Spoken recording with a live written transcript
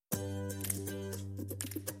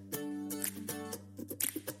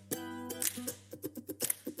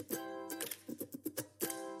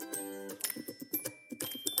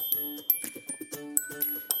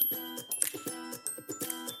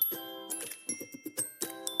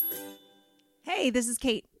Hi, this is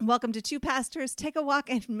Kate. Welcome to Two Pastors Take a Walk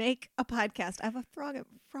and Make a Podcast. I have a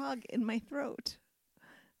frog in my throat,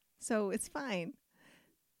 so it's fine.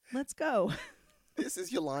 Let's go. This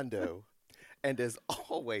is Yolando, and as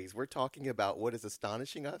always, we're talking about what is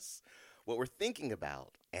astonishing us, what we're thinking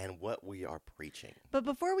about, and what we are preaching. But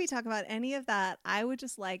before we talk about any of that, I would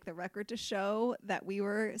just like the record to show that we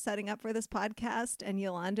were setting up for this podcast, and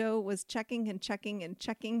Yolando was checking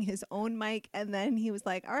his own mic, and then he was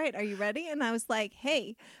like, all right, are you ready? And I was like,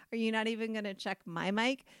 hey, are you not even going to check my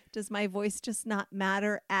mic? Does my voice just not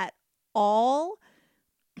matter at all?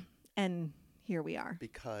 And here we are.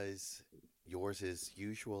 Because yours is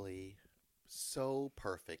usually so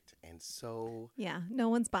perfect and so... Yeah, no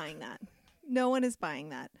one's buying that. No one is buying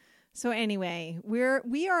that. So anyway, we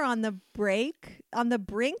are on the brink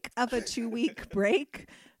of a 2-week break.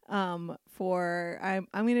 I'm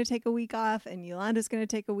going to take a week off, and Yolanda's going to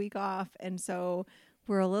take a week off, and so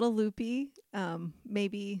we're a little loopy.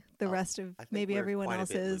 Maybe the rest of everyone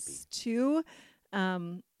else is too.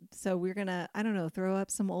 So we're gonna, I don't know, throw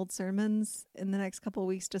up some old sermons in the next couple of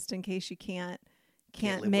weeks just in case you can't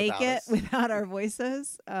make it without our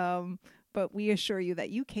voices. But we assure you that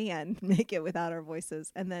you can make it without our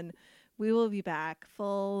voices. And then we will be back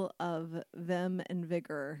full of vim and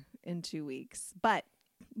vigor in 2 weeks. But,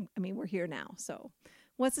 I mean, we're here now. So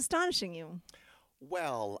what's astonishing you?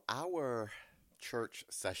 Well, our church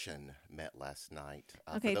session met last night.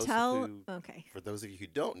 Okay, For those of you who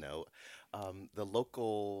don't know, the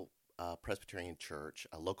local Presbyterian church,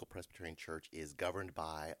 a local Presbyterian church, is governed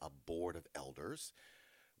by a board of elders.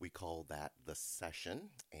 We call that the session,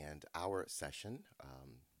 and our session,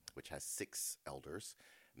 which has 6 elders,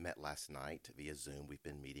 met last night via Zoom. We've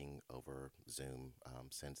been meeting over Zoom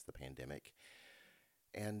since the pandemic.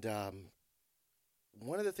 And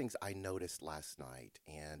one of the things I noticed last night,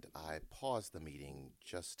 and I paused the meeting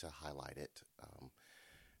just to highlight it,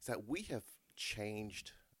 is that we have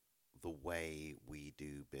changed the way we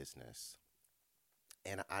do business.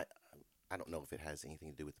 And I don't know if it has anything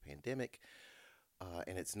to do with the pandemic,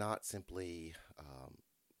 and it's not simply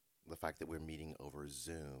the fact that we're meeting over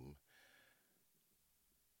Zoom.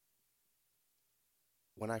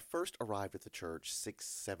 When I first arrived at the church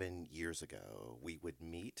 6-7 years ago, we would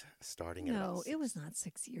meet starting at about... No, it was not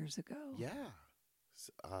 6 years ago. Yeah,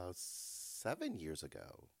 7 years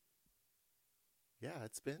ago. Yeah,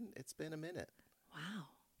 it's been a minute. Wow.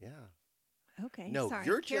 Yeah. Okay. No, sorry.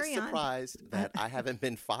 you're Carry just on. surprised that I haven't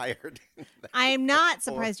been fired. I'm not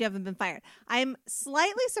surprised you haven't been fired. I'm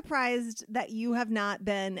slightly surprised that you have not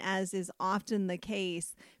been, as is often the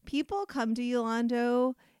case. People come to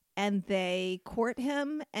Yolando and they court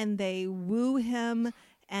him and they woo him.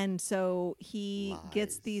 And so he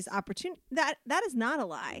gets these opportunities. That is not a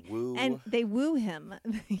lie. Woo. And they woo him.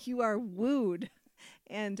 You are wooed.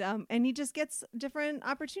 And he just gets different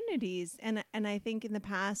opportunities. And I think in the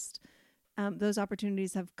past, those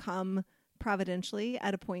opportunities have come providentially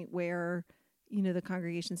at a point where, you know, the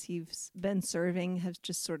congregations he's been serving have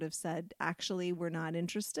just sort of said, actually, we're not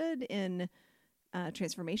interested in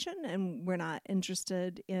transformation, and we're not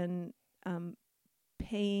interested in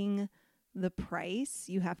paying the price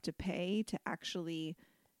you have to pay to actually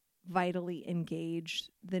vitally engage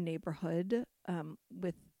the neighborhood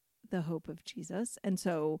with the hope of Jesus. And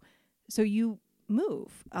so you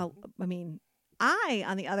move. I,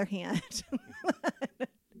 on the other hand,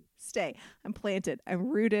 stay. I'm planted. I'm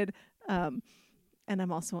rooted. And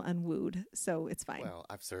I'm also unwooed. So it's fine. Well,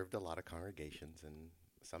 I've served a lot of congregations, and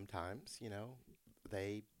sometimes, you know,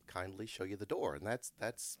 they kindly show you the door, and that's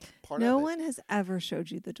part of it. No one has ever showed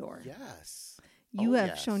you the door. Yes. You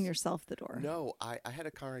have shown yourself the door. No, I had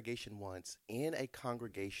a congregation once. In a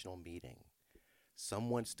congregational meeting,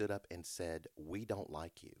 someone stood up and said, "We don't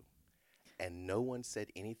like you." And no one said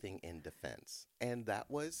anything in defense. And that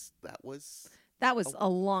was a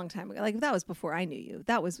long time ago. Like, that was before I knew you.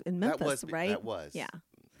 That was in Memphis, right? That was. Yeah.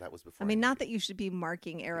 That was before. I mean, not that you should be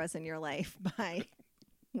marking eras in your life by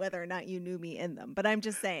whether or not you knew me in them, but I'm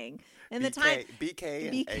just saying, in the time BK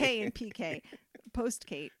and PK, post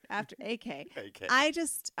Kate, after AK. I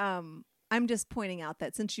just I'm just pointing out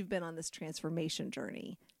that since you've been on this transformation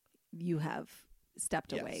journey, you have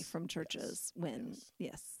stepped away from churches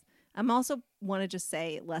yes. I'm also want to just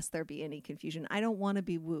say, lest there be any confusion, I don't want to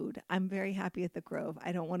be wooed. I'm very happy at the Grove.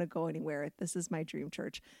 I don't want to go anywhere. This is my dream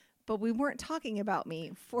church. But we weren't talking about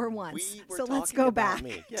me for once. So let's go back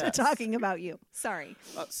to talking about you. Sorry.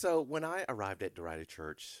 So when I arrived at Derita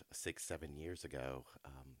Church 6-7 years ago,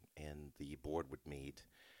 and the board would meet,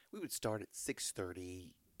 we would start at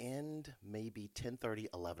 6:30, end maybe 10:30,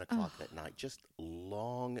 11 o'clock that night. Just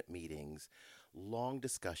long meetings, long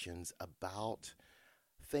discussions about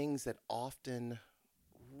things that often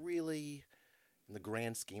really, in the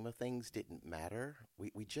grand scheme of things, didn't matter.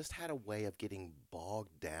 We just had a way of getting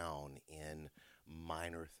bogged down in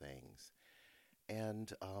minor things.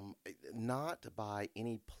 And not by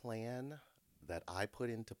any plan that I put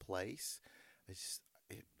into place.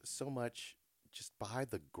 So much just by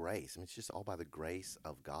the grace. I mean, it's just all by the grace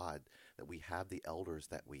of God that we have the elders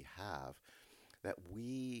that we have, that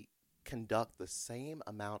we conduct the same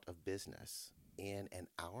amount of business in an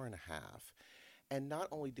hour and a half. And not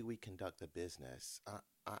only do we conduct the business,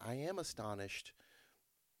 I am astonished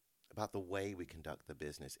about the way we conduct the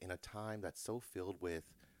business in a time that's so filled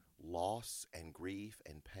with loss and grief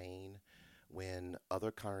and pain, when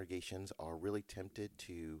other congregations are really tempted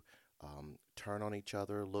to turn on each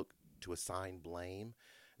other, look to assign blame.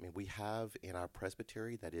 I mean, we have in our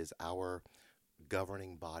presbytery, that is our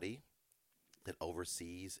governing body that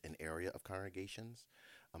oversees an area of congregations.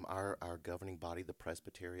 Our governing body, the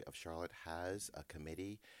Presbytery of Charlotte, has a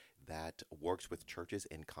committee that works with churches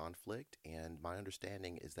in conflict, and my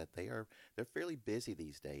understanding is that they're fairly busy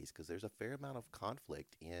these days because there's a fair amount of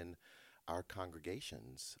conflict in our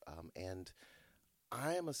congregations. And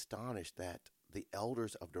I am astonished that the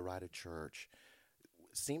elders of Derita Church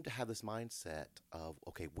seem to have this mindset of,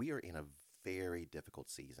 okay, we are in a very difficult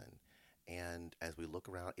season, and as we look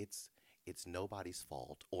around, it's nobody's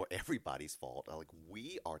fault or everybody's fault. Like,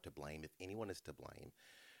 we are to blame if anyone is to blame.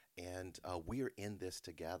 And we are in this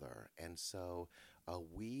together. And so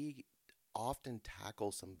we often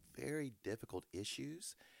tackle some very difficult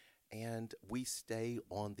issues, and we stay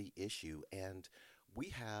on the issue. And we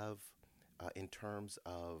have, in terms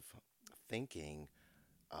of thinking,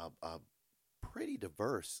 a pretty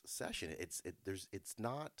diverse session. It's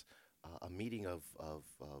not a meeting of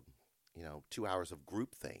 2 hours of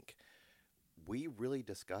groupthink. We really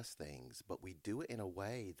discuss things, but we do it in a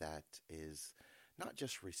way that is not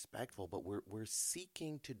just respectful, but we're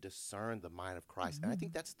seeking to discern the mind of Christ. Mm-hmm. And I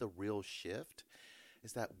think that's the real shift,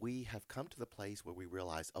 is that we have come to the place where we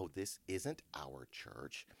realize, oh, this isn't our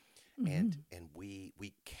church, mm-hmm. and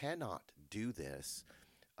we cannot do this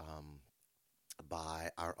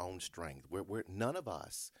by our own strength. We're none of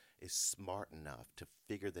us is smart enough to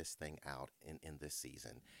figure this thing out in this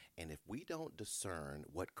season. And if we don't discern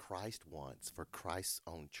what Christ wants for Christ's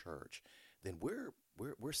own church, then we're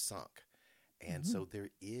sunk. And mm-hmm. so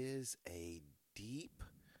there is a deep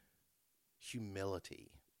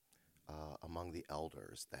humility among the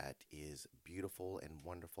elders that is beautiful and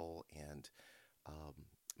wonderful, and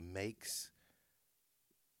makes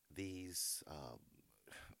these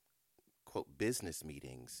quote business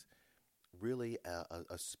meetings really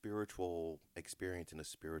a spiritual experience and a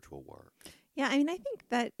spiritual work. Yeah, I mean, I think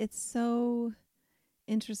that it's so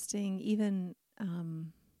interesting, even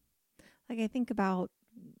like I think about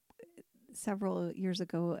several years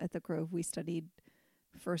ago at the Grove, we studied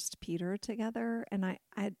First Peter together, and I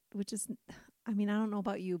which is, I mean, I don't know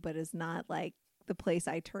about you, but is not like the place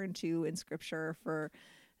I turn to in Scripture for,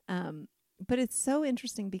 but it's so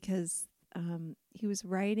interesting because he was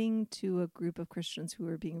writing to a group of Christians who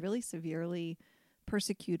were being really severely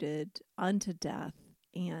persecuted unto death,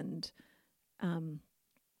 and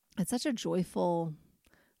it's such a joyful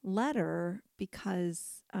letter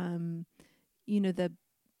because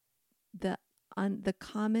the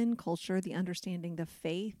common culture, the understanding, the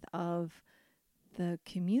faith of the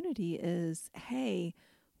community is, hey,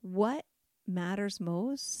 what matters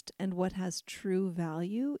most and what has true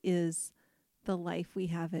value is the life we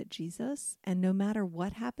have at Jesus. And no matter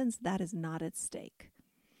what happens, that is not at stake.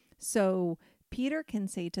 So Peter can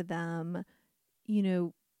say to them,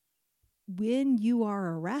 when you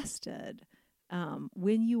are arrested,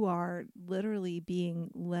 when you are literally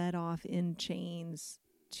being led off in chains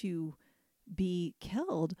to be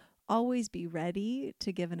killed, always be ready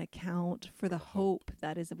to give an account for the hope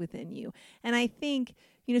that is within you. And I think,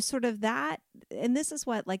 sort of that, and this is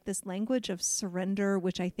what, like, this language of surrender,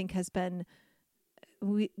 which I think has been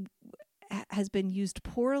used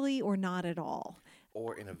poorly or not at all.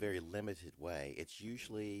 Or in a very limited way. It's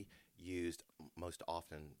usually used most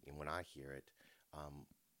often, when I hear it,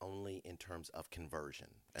 only in terms of conversion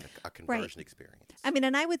and a conversion experience. I mean,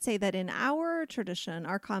 and I would say that in our tradition,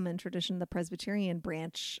 our common tradition, the Presbyterian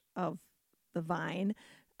branch of the vine,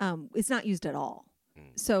 it's not used at all.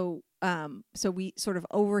 So we sort of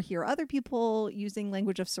overhear other people using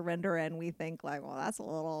language of surrender, and we think like, well, that's a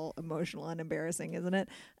little emotional and embarrassing, isn't it?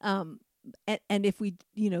 And if we,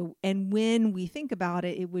 and when we think about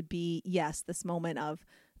it, it would be, yes, this moment of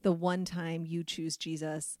the one time you choose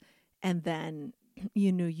Jesus, and then,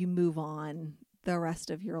 you move on the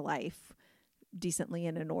rest of your life, decently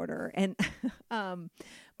and in order. And,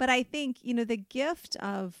 but I think, the gift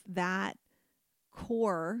of that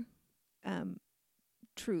core,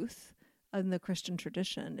 truth in the Christian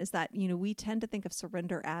tradition is that, we tend to think of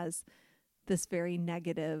surrender as this very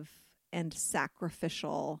negative and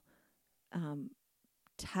sacrificial,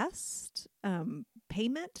 test,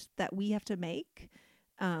 payment that we have to make,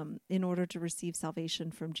 in order to receive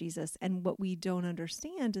salvation from Jesus. And what we don't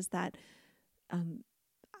understand is that,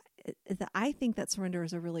 I think that surrender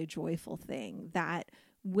is a really joyful thing, that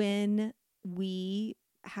when we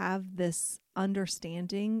have this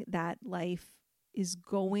understanding that life is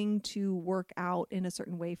going to work out in a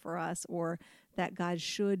certain way for us, or that God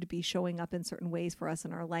should be showing up in certain ways for us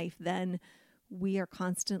in our life, then we are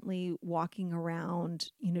constantly walking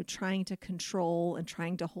around, trying to control and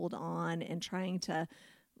trying to hold on and trying to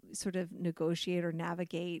sort of negotiate or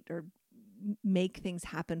navigate or make things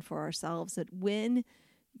happen for ourselves. That when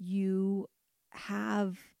you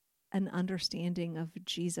have an understanding of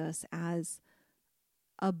Jesus as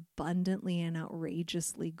abundantly and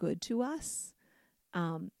outrageously good to us,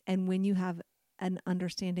 and when you have an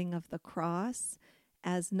understanding of the cross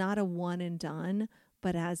as not a one and done,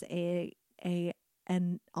 but as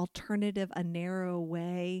an alternative, a narrow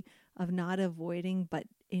way of not avoiding but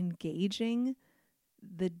engaging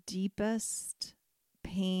the deepest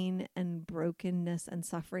pain and brokenness and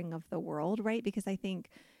suffering of the world, right? Because I think,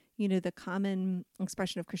 the common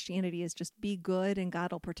expression of Christianity is just be good and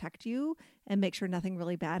God will protect you and make sure nothing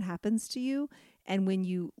really bad happens to you. And when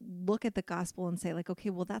you look at the gospel and say like,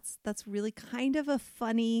 okay, well, that's really kind of a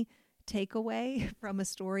funny takeaway from a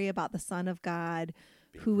story about the Son of God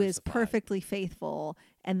who is perfectly faithful,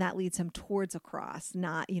 and that leads him towards a cross,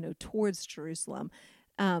 not, towards Jerusalem.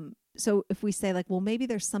 So if we say like, well, maybe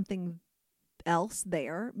there's something else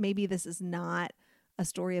there, maybe this is not a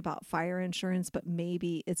story about fire insurance, but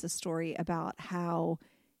maybe it's a story about how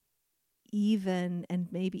even, and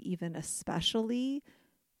maybe even especially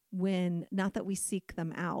when, not that we seek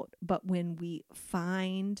them out, but when we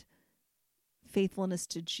find faithfulness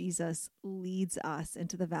to Jesus leads us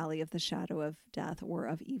into the valley of the shadow of death or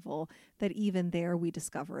of evil, that even there we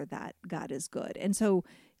discover that God is good. And so,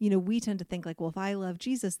 we tend to think like, well, if I love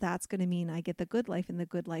Jesus, that's going to mean I get the good life, and the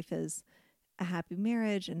good life is a happy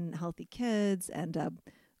marriage and healthy kids and a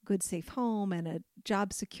good safe home and a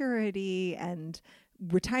job security and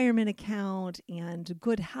retirement account and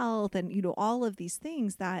good health and, all of these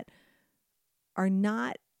things that are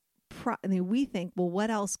not we think, well,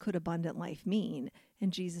 what else could abundant life mean?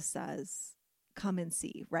 And Jesus says, come and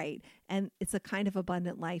see, right? And it's a kind of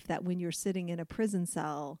abundant life that when you're sitting in a prison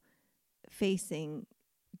cell facing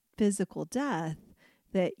physical death,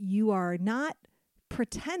 that you are not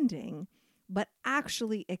pretending, but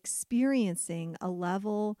actually experiencing a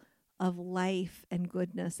level of life and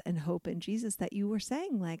goodness and hope in Jesus that you were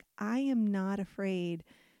saying, like, I am not afraid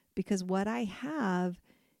because what I have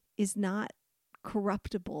is not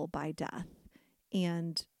corruptible by death.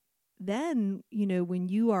 And then, when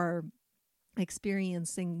you are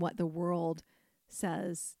experiencing what the world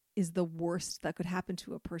says is the worst that could happen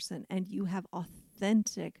to a person, and you have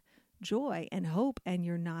authentic joy and hope and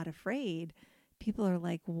you're not afraid, people are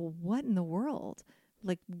like, well, what in the world?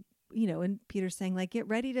 Like, and Peter's saying, like, get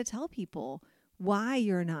ready to tell people why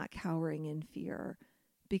you're not cowering in fear,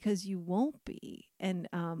 because you won't be.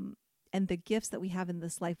 And the gifts that we have in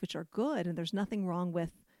this life, which are good, and there's nothing wrong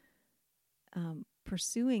with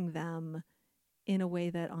pursuing them in a way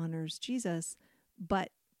that honors Jesus, but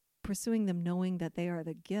pursuing them knowing that they are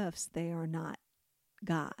the gifts, they are not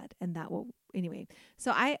God. And that will, anyway.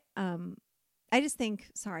 So I just think,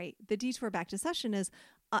 the detour back to session is,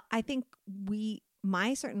 I think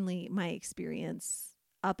my experience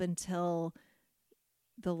up until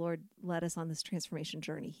the Lord led us on this transformation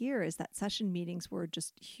journey here is that session meetings were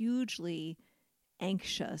just hugely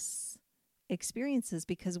anxious experiences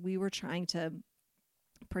because we were trying to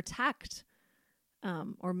protect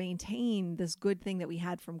or maintain this good thing that we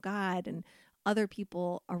had from God, and other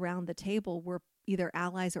people around the table were either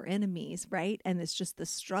allies or enemies, right? And it's just the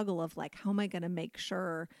struggle of like, how am I going to make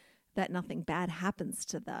sure that nothing bad happens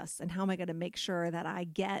to this? And how am I going to make sure that I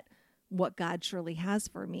get what God surely has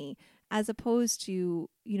for me? As opposed to,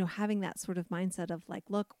 having that sort of mindset of like,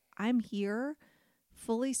 look, I'm here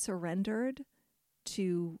fully surrendered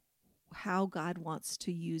to how God wants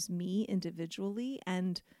to use me individually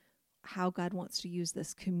and how God wants to use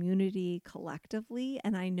this community collectively.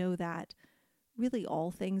 And I know that really all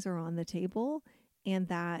things are on the table, and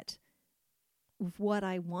that what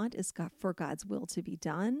I want is for God's will to be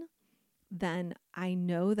done. Then I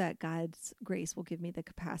know that God's grace will give me the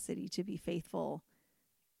capacity to be faithful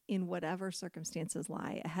in whatever circumstances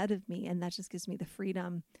lie ahead of me. And that just gives me the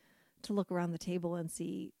freedom to look around the table and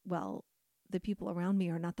see, well, the people around me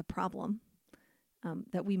are not the problem,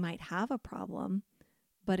 that we might have a problem,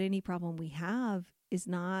 but any problem we have is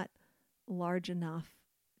not large enough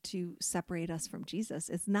to separate us from Jesus.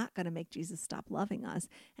 It's not going to make Jesus stop loving us.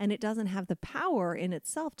 And it doesn't have the power in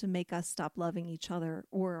itself to make us stop loving each other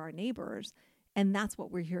or our neighbors. And that's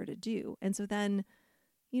what we're here to do. And so then,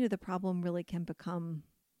 the problem really can become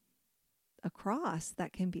a cross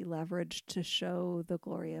that can be leveraged to show the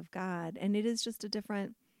glory of God. And it is just a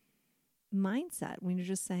different mindset when you're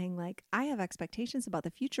just saying, like, I have expectations about the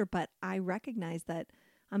future, but I recognize that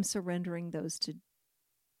I'm surrendering those to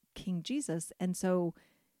King Jesus. And so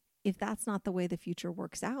if that's not the way the future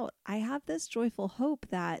works out, I have this joyful hope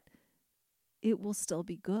that it will still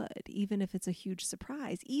be good, even if it's a huge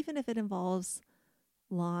surprise, even if it involves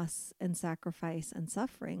loss and sacrifice and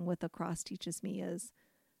suffering. What the cross teaches me is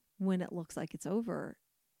when it looks like it's over,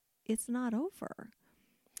 it's not over.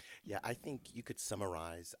 Yeah, I think you could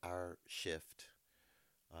summarize our shift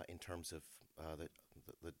in terms of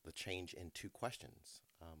the change in two questions.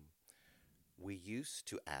 We used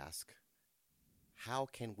to ask, how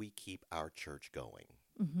can we keep our church going?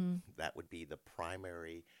 Mm-hmm. That would be the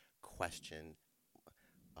primary question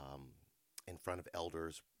in front of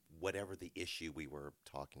elders, whatever the issue we were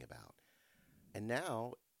talking about. And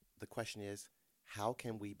now the question is, how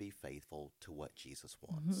can we be faithful to what Jesus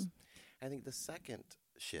wants? Mm-hmm. I think the second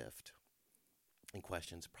shift in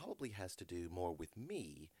questions probably has to do more with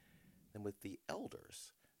me than with the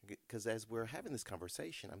elders. Because as we're having this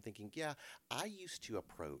conversation, I'm thinking, yeah, I used to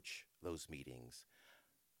approach those meetings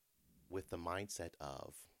with the mindset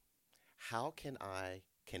of, how can I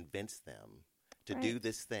convince them to do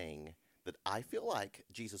this thing that I feel like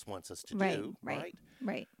Jesus wants us to do, right?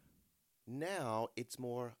 Right. Now it's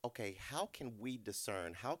more, okay, how can we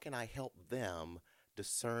discern? How can I help them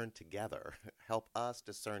discern together? Help us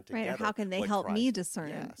discern together. Right, or how can they help me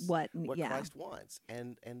discern what Christ wants?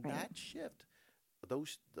 And that shift,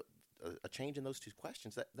 a change in those two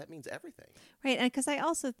questions, that means everything. Right, and because I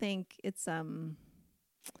also think it's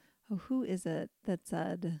who is it that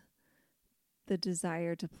said the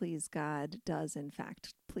desire to please God does in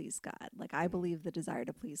fact please God? Like, I believe the desire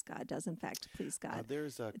to please God does in fact please God.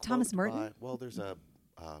 There's a Thomas Merton. There's a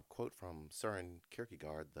quote from Søren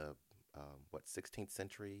Kierkegaard, the 16th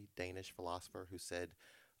century Danish philosopher, who said,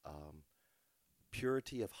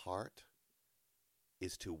 "Purity of heart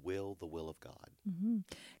is to will the will of God."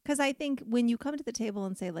 Because I think when you come to the table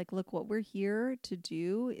and say, like, look, what we're here to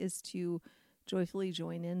do is to joyfully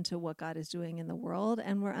join into what God is doing in the world,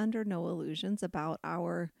 and we're under no illusions about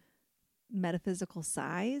our metaphysical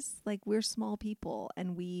size. Like, we're small people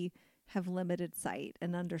and we have limited sight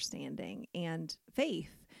and understanding and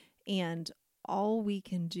faith, and all we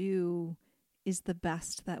can do is the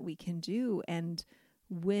best that we can do. And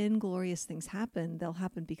when glorious things happen, they'll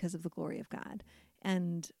happen because of the glory of God.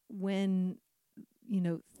 And when,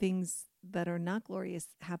 things that are not glorious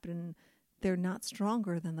happen, they're not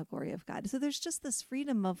stronger than the glory of God. So there's just this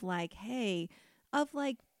freedom of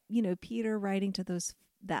Peter writing to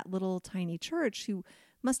that little tiny church who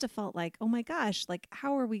must have felt like, oh my gosh, like,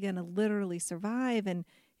 how are we going to literally survive? And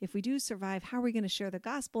if we do survive, how are we going to share the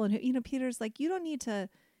gospel? And, Peter's like, you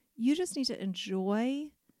just need to enjoy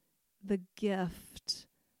the gift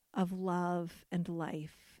of love and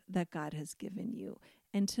life that God has given you,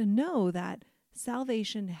 and to know that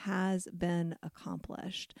salvation has been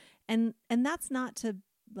accomplished. And that's not to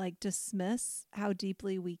dismiss how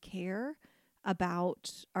deeply we care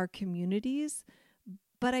about our communities,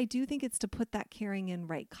 but I do think it's to put that caring in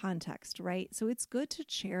right context, right? So it's good to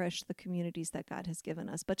cherish the communities that God has given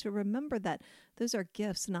us, but to remember that those are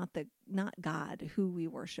gifts, not God, who we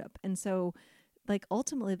worship. And so,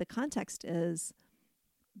 ultimately the context is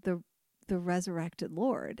the resurrected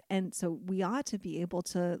Lord. And so we ought to be able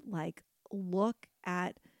to look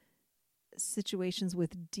at situations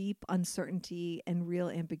with deep uncertainty and real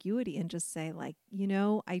ambiguity and just say,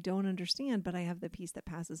 I don't understand, but I have the peace that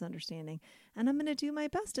passes understanding, and I'm going to do my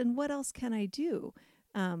best. And what else can I do?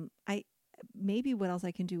 Maybe what else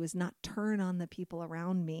I can do is not turn on the people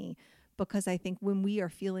around me, because I think when we are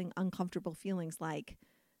feeling uncomfortable feelings like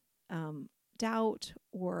doubt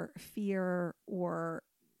or fear or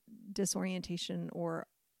disorientation or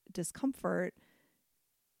discomfort,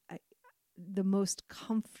 the most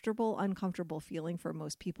uncomfortable feeling for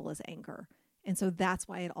most people is anger. And so that's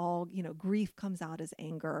why it all, grief comes out as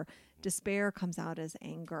anger, despair comes out as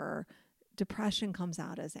anger, depression comes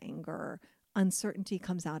out as anger, uncertainty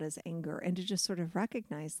comes out as anger. And to just sort of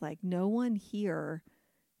recognize, no one here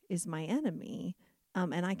is my enemy.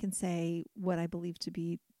 And I can say what I believe to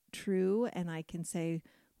be true and I can say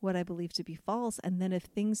what I believe to be false. And then if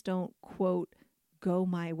things don't, quote, go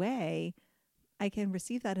my way, I can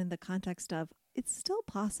receive that in the context of it's still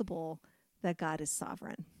possible that God is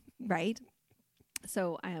sovereign, right?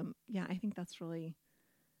 So I think that's really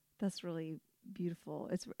beautiful.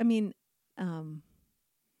 I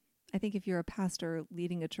think if you're a pastor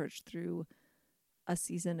leading a church through a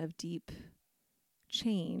season of deep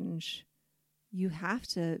change, you have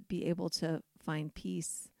to be able to find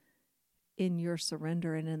peace in your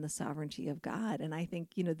surrender and in the sovereignty of God. And I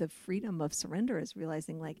think, the freedom of surrender is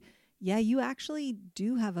realizing like, yeah, you actually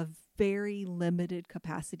do have a very limited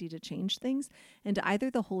capacity to change things. And either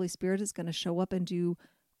the Holy Spirit is going to show up and do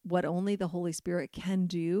what only the Holy Spirit can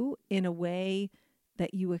do in a way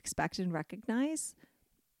that you expect and recognize,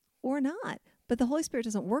 or not. But the Holy Spirit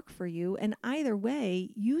doesn't work for you. And either way,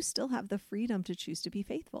 you still have the freedom to choose to be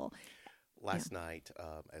faithful. Last night,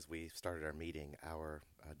 as we started our meeting, our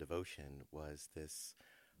devotion was this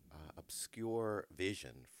obscure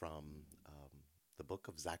vision from the book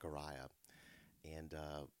of Zechariah and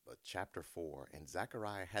chapter 4. And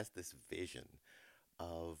Zechariah has this vision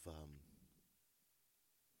of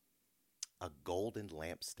a golden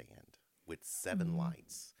lampstand with 7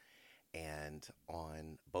 lights. And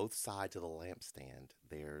on both sides of the lampstand,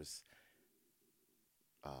 there's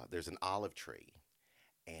an olive tree.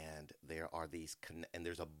 And there are and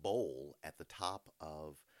there's a bowl at the top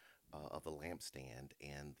of the lampstand,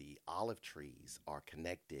 and the olive trees are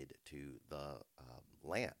connected to the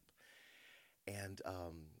lamp. And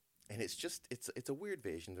it's a weird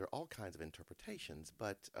vision. There are all kinds of interpretations,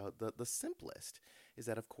 but the simplest is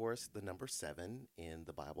that, of course, the number 7 in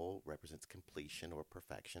the Bible represents completion or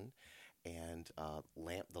perfection. And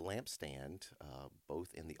the lampstand,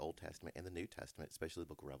 both in the Old Testament and the New Testament, especially the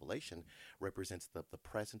book of Revelation, represents the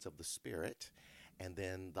presence of the Spirit. And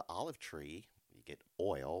then the olive tree, you get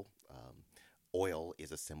oil. Oil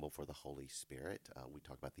is a symbol for the Holy Spirit. We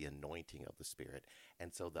talk about the anointing of the Spirit.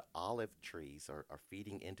 And so the olive trees are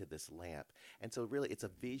feeding into this lamp. And so really it's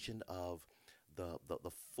a vision of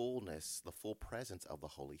the fullness, the full presence of the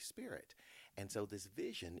Holy Spirit. And so this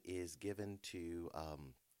vision is given to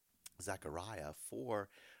Zechariah for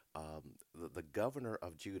the governor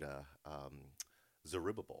of Judah,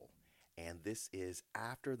 Zerubbabel. And this is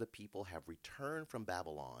after the people have returned from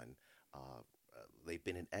Babylon. They've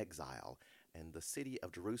been in exile, and the city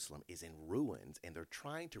of Jerusalem is in ruins, and they're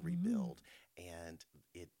trying to rebuild. And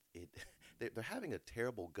they're having a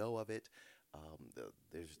terrible go of it.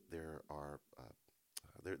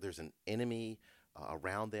 There's an enemy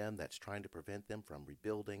around them that's trying to prevent them from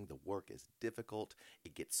rebuilding. The work is difficult.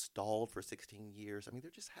 It gets stalled for 16 years. I mean,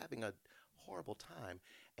 they're just having a horrible time.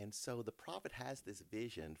 And so the prophet has this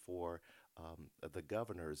vision for the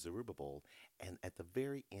governor, Zerubbabel, and at the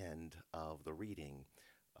very end of the reading,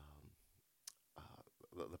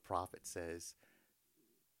 the prophet says,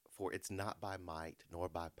 "For it's not by might nor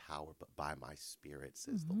by power, but by my Spirit,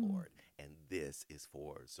 says the Lord." And this is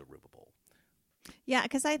for Zerubbabel. Yeah,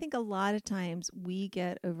 because I think a lot of times we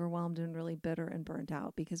get overwhelmed and really bitter and burnt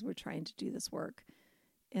out because we're trying to do this work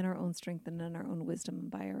in our own strength and in our own wisdom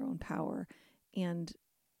and by our own power. And,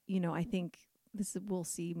 I think this will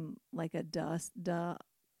seem like a duh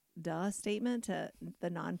statement to the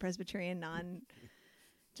non-Presbyterian,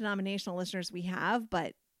 non-denominational listeners we have,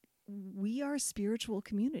 but we are spiritual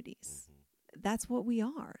communities. That's what we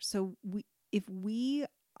are. So if we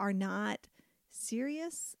are not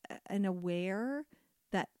serious and aware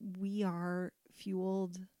that we are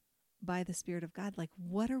fueled by the Spirit of God, like,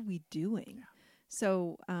 what are we doing? Yeah.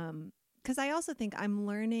 So, because I also think I'm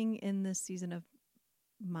learning in this season of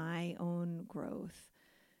my own growth,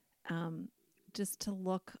 just to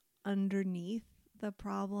look underneath the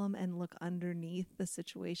problem and look underneath the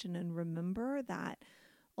situation and remember that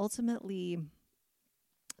ultimately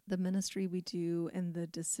the ministry we do and the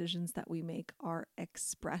decisions that we make are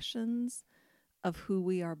expressions of who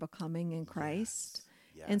we are becoming in Christ.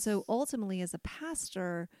 Yes. And so ultimately as a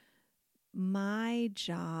pastor, my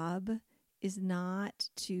job is not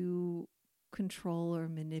to control or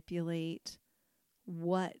manipulate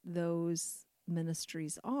what those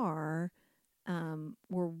ministries are,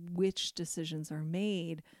 or which decisions are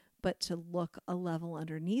made, but to look a level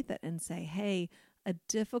underneath it and say, hey, a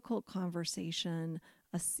difficult conversation,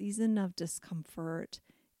 a season of discomfort,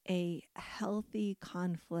 a healthy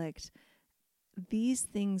conflict, these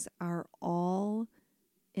things are all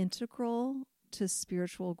integral to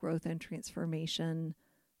spiritual growth and transformation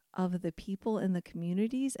of the people in the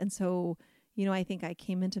communities. And so, I think I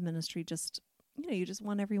came into ministry just, you just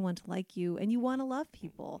want everyone to like you and you want to love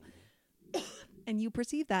people. And you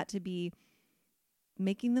perceive that to be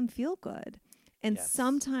making them feel good. And Yes.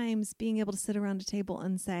 sometimes being able to sit around a table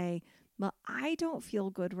and say, well, I don't feel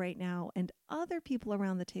good right now, and other people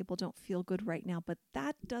around the table don't feel good right now, but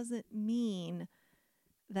that doesn't mean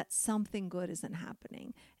that something good isn't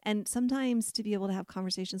happening. And sometimes to be able to have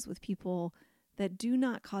conversations with people that do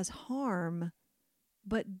not cause harm,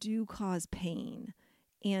 but do cause pain,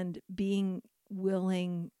 and being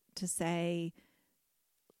willing to say,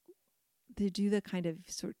 to do the kind of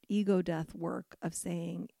sort of ego death work of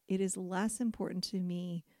saying, it is less important to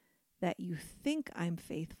me that you think I'm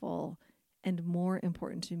faithful and more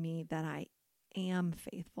important to me that I am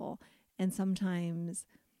faithful. And sometimes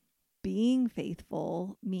being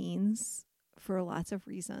faithful means, for lots of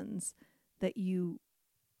reasons, that you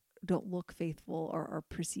don't look faithful or are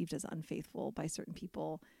perceived as unfaithful by certain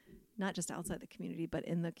people, not just outside the community, but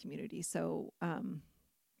in the community. So,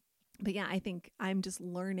 but yeah, I think I'm just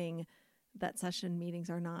learning that session meetings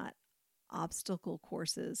are not obstacle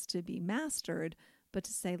courses to be mastered, but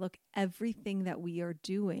to say, look, everything that we are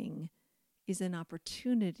doing is an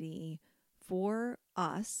opportunity for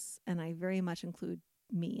us, and I very much include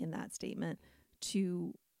me in that statement,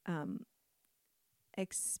 to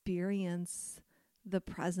experience the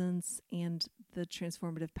presence and the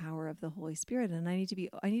transformative power of the Holy Spirit. And I need to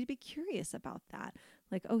be curious about that.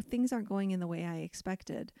 Like, oh, things aren't going in the way I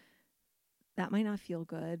expected. That might not feel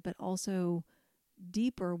good, but also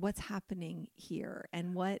deeper, what's happening here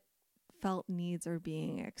and what felt needs are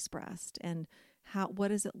being expressed, and what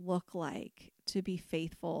does it look like to be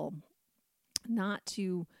faithful, not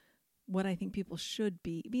to what I think people should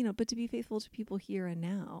be, but to be faithful to people here and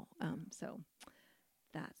now. So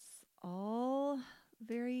that's all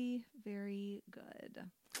very, very good.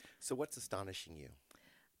 So what's astonishing you?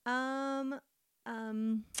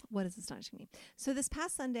 What is astonishing me? So this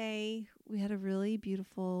past Sunday, we had a really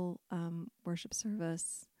beautiful worship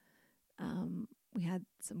service. We had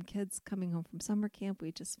some kids coming home from summer camp.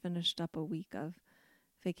 We just finished up a week of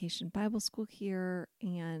Vacation Bible School here,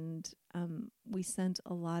 and we sent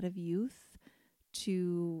a lot of youth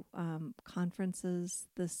to conferences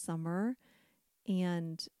this summer.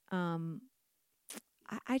 And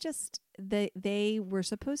they were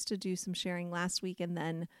supposed to do some sharing last week, and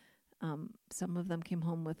then some of them came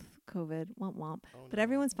home with COVID, womp womp. Oh, but no.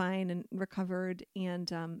 everyone's fine and recovered.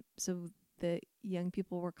 And so the young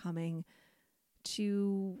people were coming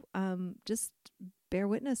to just bear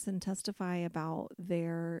witness and testify about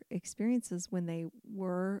their experiences when they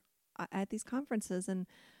were at these conferences. And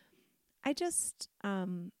I just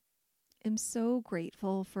am so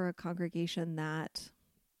grateful for a congregation that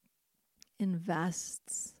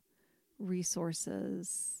invests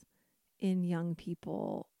resources in young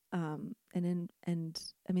people, and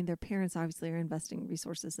I mean, their parents obviously are investing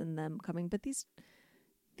resources in them coming, but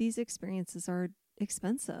these experiences are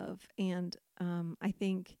expensive, and I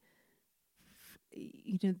think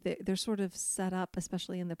they're sort of set up,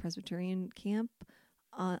 especially in the Presbyterian camp,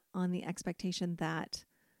 on the expectation that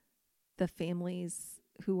the families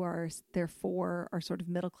who are there for are sort of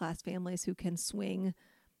middle class families who can swing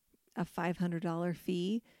a $500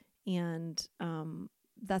 fee, and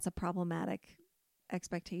that's a problematic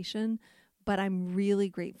expectation. But I'm really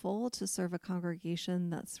grateful to serve a congregation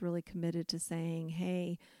that's really committed to saying,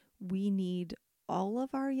 hey, we need all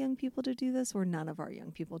of our young people to do this or none of our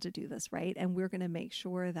young people to do this, right? And we're going to make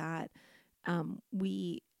sure that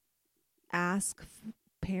we ask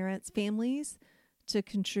parents, families to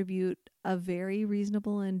contribute a very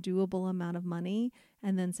reasonable and doable amount of money,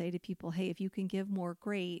 and then say to people, hey, if you can give more,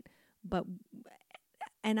 great. But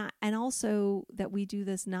and also that we do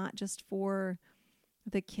this not just for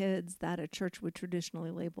the kids that a church would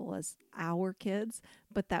traditionally label as our kids,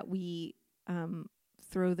 but that we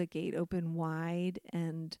throw the gate open wide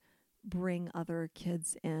and bring other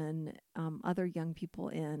kids in, other young people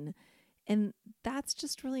in. And that's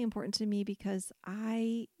just really important to me because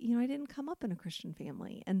I didn't come up in a Christian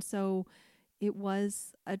family. And so it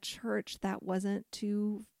was a church that wasn't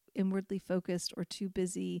too inwardly focused or too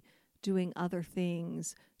busy doing other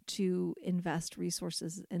things to invest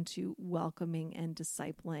resources into welcoming and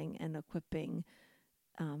discipling and equipping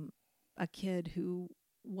a kid who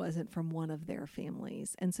wasn't from one of their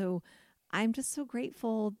families. And so I'm just so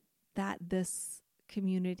grateful that this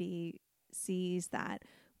community sees that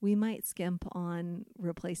we might skimp on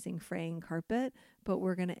replacing fraying carpet, but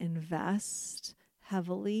we're going to invest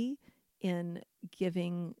heavily in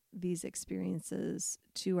giving these experiences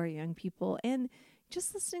to our young people. And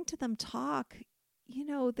just listening to them talk,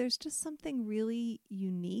 there's just something really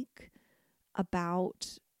unique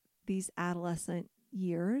about these adolescent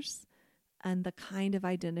years and the kind of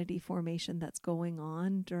identity formation that's going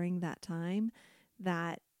on during that time,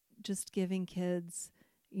 that just giving kids,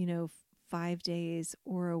 5 days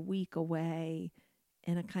or a week away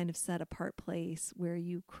in a kind of set apart place where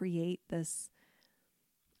you create this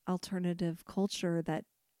alternative culture that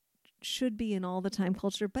should be an all the time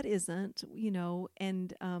culture, but isn't,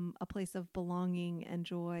 and a place of belonging and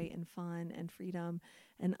joy and fun and freedom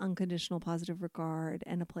and unconditional positive regard,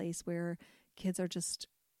 and a place where kids are just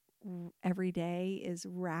every day is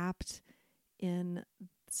wrapped in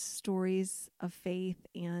stories of faith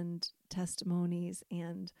and testimonies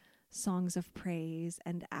and songs of praise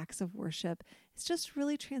and acts of worship. It's just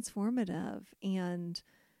really transformative. And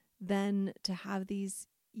then to have these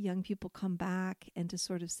young people come back and to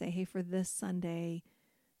sort of say, hey, for this Sunday,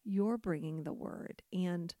 you're bringing the word.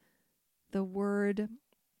 And the word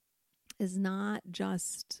is not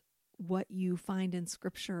just what you find in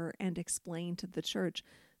scripture and explain to the church.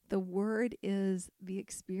 The word is the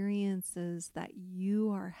experiences that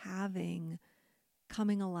you are having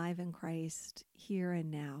coming alive in Christ here and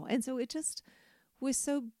now. And so it just was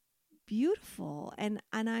so beautiful. And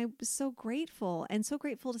I was so grateful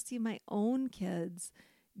to see my own kids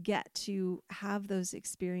get to have those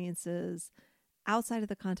experiences outside of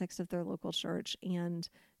the context of their local church and,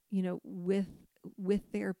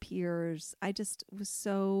 with their peers. I just was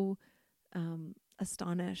so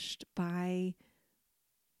astonished by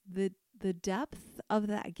the depth of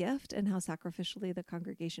that gift and how sacrificially the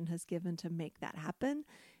congregation has given to make that happen.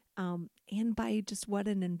 And by just what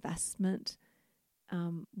an investment,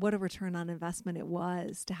 what a return on investment it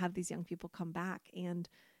was to have these young people come back and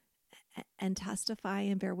testify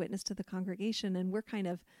and bear witness to the congregation. And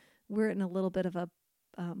we're in a little bit of a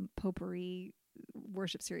potpourri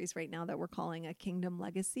worship series right now that we're calling a Kingdom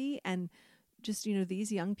Legacy. And just,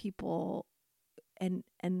 these young people and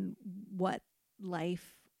what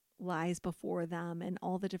life lies before them and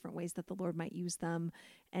all the different ways that the Lord might use them.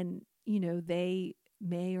 And, they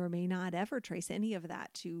may or may not ever trace any of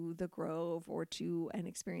that to the Grove or to an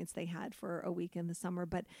experience they had for a week in the summer.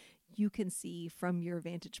 But you can see from your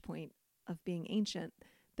vantage point of being ancient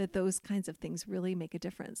that those kinds of things really make a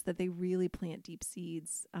difference, that they really plant deep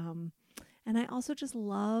seeds. And I also just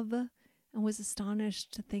love and was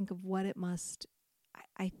astonished to think of what it must,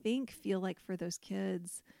 I think, feel like for those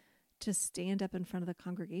kids to stand up in front of the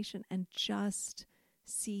congregation and just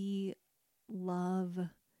see love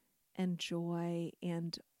and joy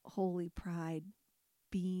and holy pride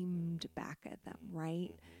beamed back at them, right?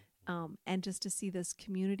 And just to see this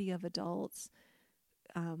community of adults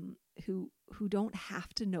who don't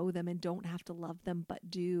have to know them and don't have to love them, but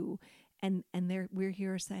do. And we're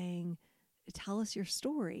here saying, tell us your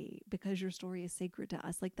story because your story is sacred to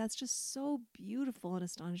us. Like, that's just so beautiful and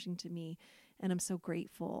astonishing to me. And I'm so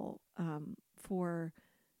grateful for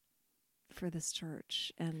this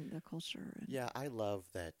church and the culture. Yeah, I love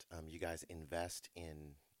that you guys invest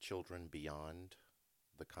in children beyond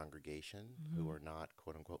the congregation who are not,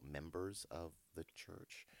 quote unquote, members of the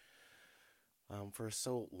church. For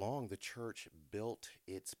so long, the church built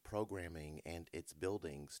its programming and its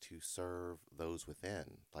buildings to serve those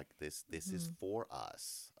within. Like this is for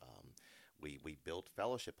us. We built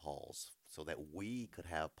fellowship halls so that we could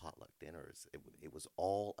have potluck dinners. It was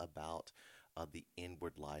all about the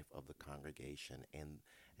inward life of the congregation, and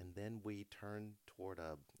then we turned toward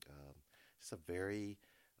just a very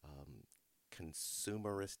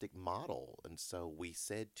consumeristic model. And so we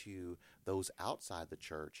said to those outside the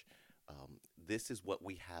church, this is what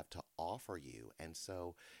we have to offer you. And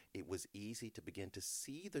so it was easy to begin to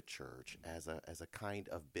see the church as a kind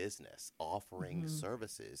of business offering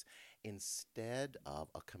services instead of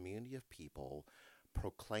a community of people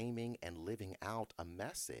proclaiming and living out a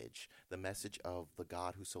message, the message of the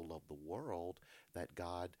God who so loved the world, that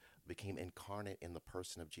God became incarnate in the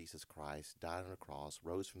person of Jesus Christ, died on a cross,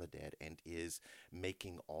 rose from the dead, and is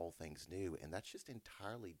making all things new. And that's just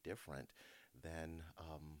entirely different than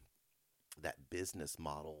that business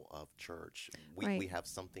model of church. We have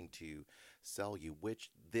something to sell you, which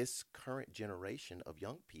this current generation of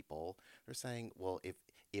young people, they're saying, well,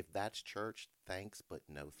 if that's church, thanks, but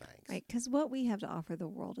no thanks. Right, because what we have to offer the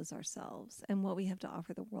world is ourselves, and what we have to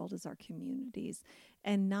offer the world is our communities,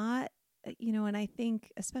 and not, and I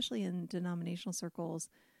think, especially in denominational circles,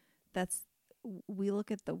 we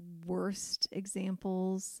look at the worst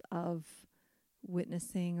examples of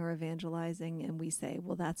witnessing or evangelizing and we say,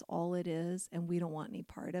 well, that's all it is and we don't want any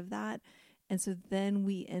part of that. And so then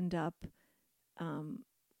we end up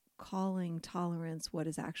calling tolerance what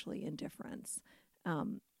is actually indifference,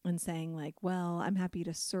 and saying like, well, I'm happy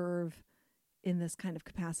to serve in this kind of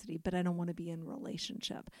capacity, but I don't want to be in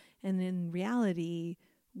relationship. And in reality,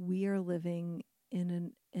 we are living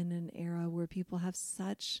in an era where people have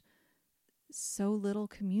so little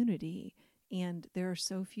community. And there are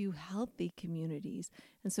so few healthy communities.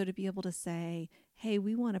 And so to be able to say, hey,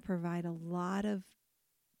 we want to provide a lot of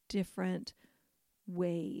different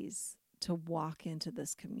ways to walk into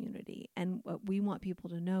this community. And what we want people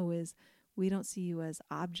to know is we don't see you as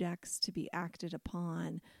objects to be acted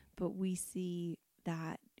upon, but we see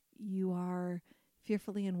that you are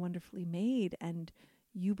fearfully and wonderfully made, and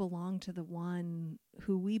you belong to the one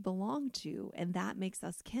who we belong to, and that makes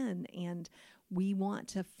us kin. And we want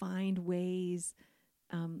to find ways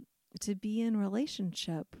to be in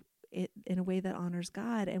relationship in a way that honors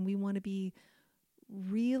God. And we want to be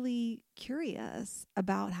really curious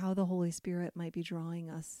about how the Holy Spirit might be drawing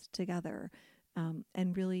us together,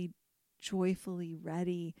 and really joyfully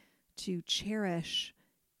ready to cherish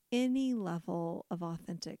any level of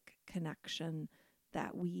authentic connection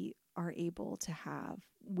that we are able to have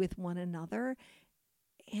with one another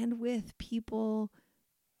and with people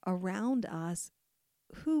around us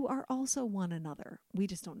who are also one another. We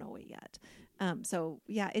just don't know it yet. So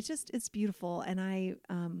yeah, it's beautiful. And I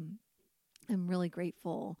am really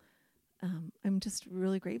grateful. I'm just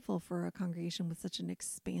really grateful for a congregation with such an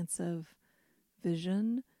expansive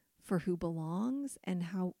vision for who belongs and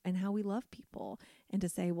how we love people, and to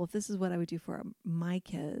say, well, if this is what I would do for my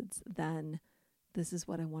kids, then this is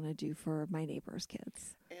what I want to do for my neighbor's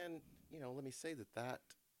kids. And, let me say that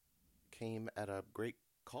came at a great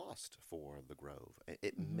cost for the Grove.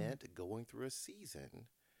 It meant going through a season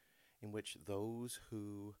in which those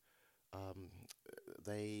who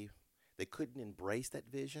they couldn't embrace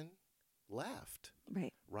that vision left.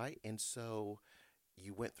 Right? And so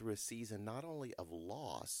you went through a season not only of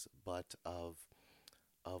loss, but of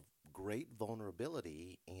great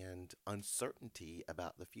vulnerability and uncertainty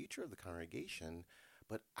about the future of the congregation.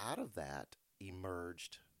 But out of that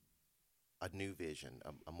emerged a new vision,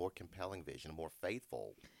 a more compelling vision, a more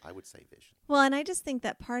faithful, I would say, vision. Well, and I just think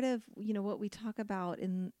that part of, what we talk about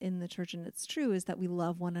in the church, and it's true, is that we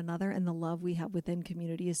love one another, and the love we have within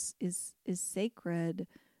community is sacred.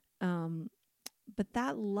 But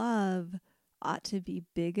that love ought to be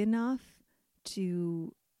big enough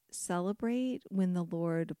to celebrate when the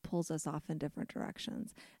Lord pulls us off in different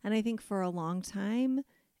directions. And I think for a long time,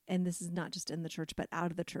 and this is not just in the church, but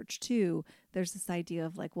out of the church too, there's this idea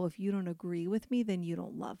of like, well, if you don't agree with me, then you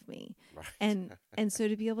don't love me. Right. And so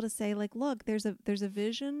to be able to say, like, look, there's a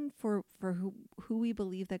vision for who we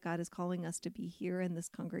believe that God is calling us to be here in this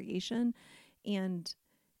congregation. And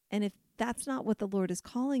if that's not what the Lord is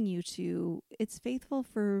calling you to, it's faithful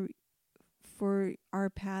for our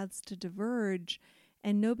paths to diverge,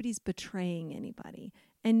 and nobody's betraying anybody,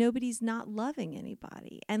 and nobody's not loving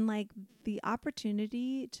anybody. And like, the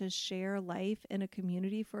opportunity to share life in a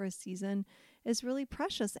community for a season is really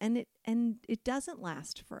precious, and it doesn't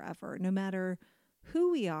last forever, no matter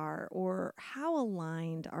who we are or how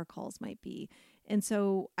aligned our calls might be. And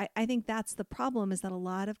so I think that's the problem, is that a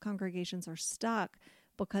lot of congregations are stuck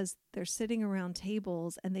because they're sitting around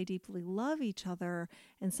tables and they deeply love each other,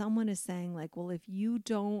 and someone is saying like, well, if you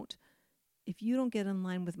don't get in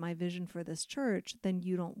line with my vision for this church, then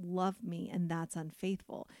you don't love me, and that's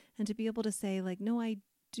unfaithful. And to be able to say like, no, I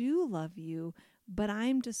do love you, but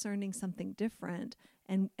I'm discerning something different,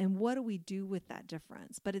 and what do we do with that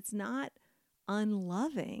difference? But it's not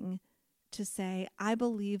unloving to say, I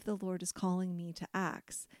believe the Lord is calling me to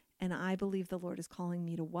X, and I believe the Lord is calling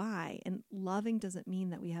me to Y. And loving doesn't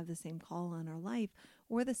mean that we have the same call on our life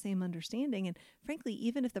or the same understanding. And frankly,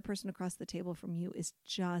 even if the person across the table from you is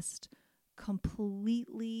just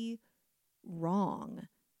completely wrong,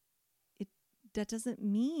 that doesn't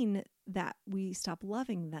mean that we stop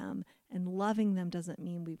loving them. And loving them doesn't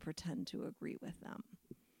mean we pretend to agree with them,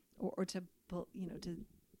 or to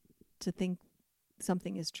think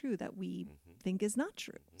something is true that we think is not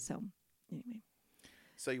true. So anyway.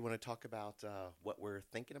 So you want to talk about what we're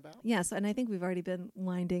thinking about? Yes, and I think we've already been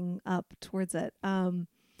winding up towards it.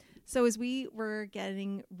 So as we were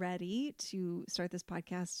getting ready to start this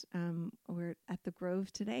podcast, we're at the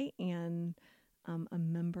Grove today, and a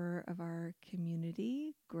member of our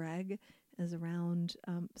community, Greg, is around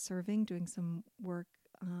serving, doing some work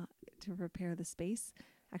to prepare the space,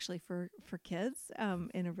 actually for kids,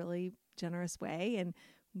 in a really generous way. And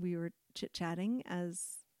we were chit-chatting as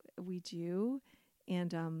we do.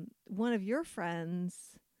 And one of your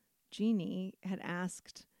friends, Jeannie, had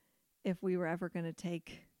asked if we were ever going to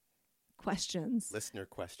take questions, listener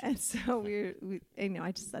questions. And so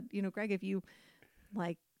I just said, Greg, if you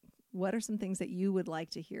like, what are some things that you would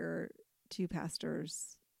like to hear two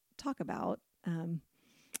pastors talk about? And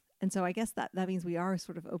so I guess that means we are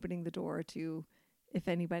sort of opening the door to, if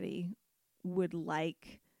anybody would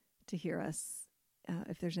like to hear us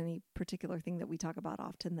if there's any particular thing that we talk about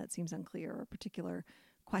often that seems unclear, or a particular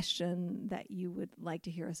question that you would like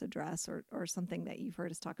to hear us address, or something that you've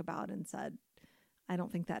heard us talk about and said, I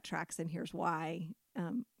don't think that tracks, and here's why.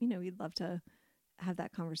 We'd love to have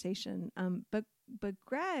that conversation. But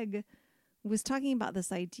Greg was talking about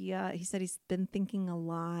this idea. He said he's been thinking a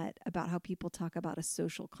lot about how people talk about a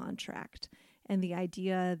social contract, and the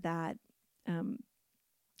idea that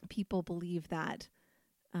people believe that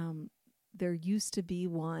there used to be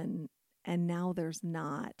one and now there's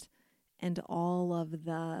not, and all of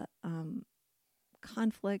the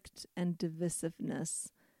conflict and divisiveness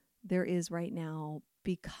there is right now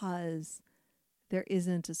because there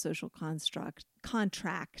isn't a social contract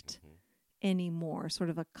Mm-hmm. anymore, sort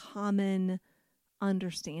of a common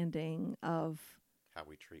understanding of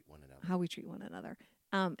How we treat one another.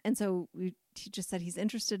 And so he just said he's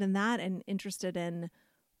interested in that, and interested in,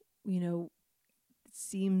 it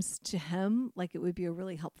seems to him like it would be a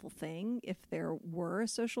really helpful thing if there were a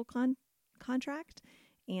social contract,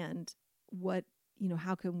 and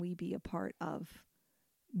how can we be a part of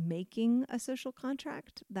making a social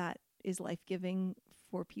contract that is life-giving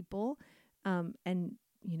for people? And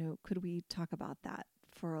could we talk about that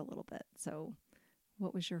for a little bit? So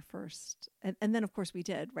what was your first? And then, of course, we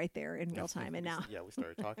did right there in real time. And now, we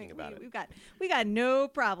started talking about it. We got no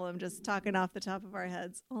problem just talking off the top of our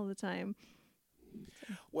heads all the time.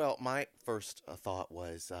 Well, my first thought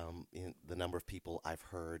was in the number of people I've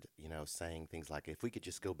heard, saying things like, if we could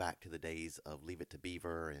just go back to the days of Leave It to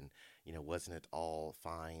Beaver, and, wasn't it all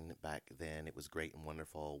fine back then? It was great and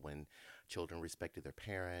wonderful when children respected their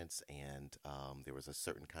parents, and there was a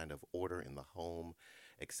certain kind of order in the home,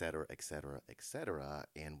 et cetera, et cetera, et cetera.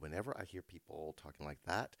 And whenever I hear people talking like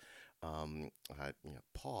that,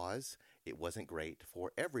 pause. It wasn't great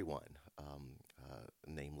for everyone,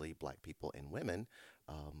 namely Black people and women.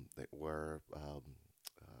 That were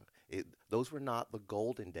those were not the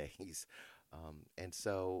golden days, and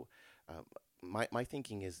so my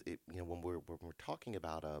thinking is, when we're talking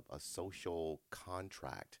about a social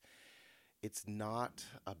contract, it's not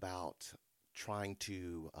about trying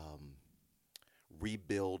to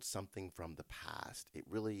rebuild something from the past. It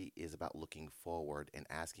really is about looking forward and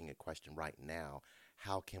asking a question right now: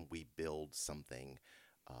 how can we build something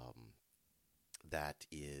that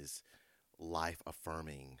is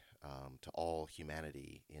life-affirming to all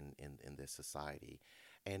humanity in this society?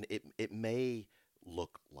 And it may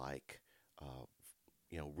look like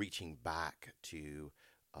reaching back to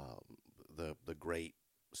the great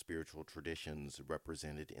spiritual traditions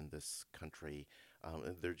represented in this country.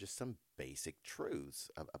 There are just some basic truths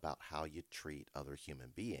about how you treat other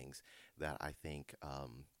human beings that I think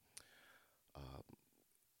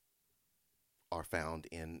are found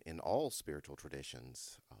in all spiritual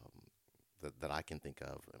traditions that I can think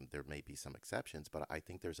of. There may be some exceptions, but I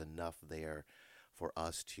think there's enough there for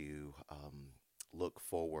us to look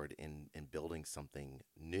forward in building something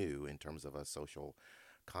new in terms of a social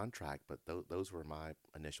contract. But those were my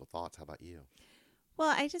initial thoughts. How about you? Well,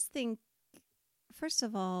 I just think, first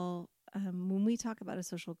of all, when we talk about a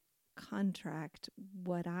social contract,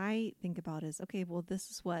 what I think about is, okay, well, this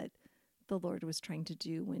is what the Lord was trying to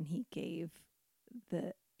do when he gave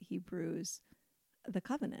the Hebrews the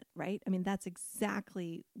covenant, right? I mean, that's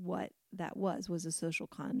exactly what that was a social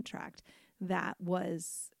contract that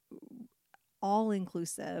was all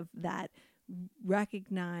inclusive, that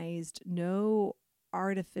recognized no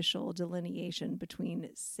artificial delineation between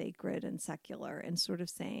sacred and secular, and sort of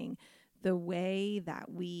saying the way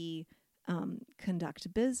that we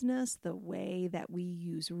conduct business, the way that we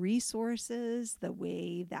use resources, the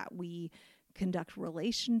way that we conduct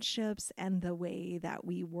relationships, and the way that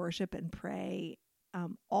we worship and pray,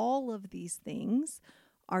 all of these things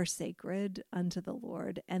are sacred unto the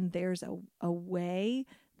Lord. And there's a way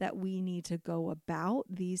that we need to go about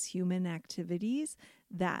these human activities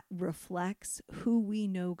that reflects who we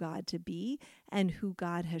know God to be, and who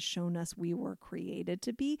God has shown us we were created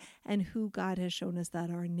to be, and who God has shown us that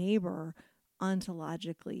our neighbor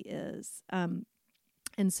ontologically is. And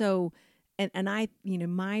so, and I,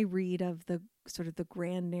 my read of the sort of the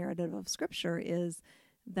grand narrative of Scripture is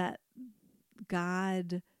that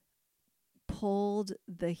God pulled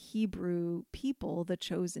the Hebrew people, the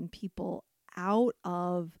chosen people, out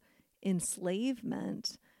of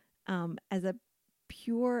enslavement as a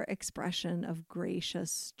pure expression of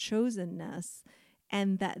gracious chosenness,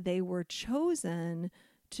 and that they were chosen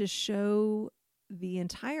to show the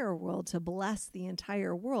entire world, to bless the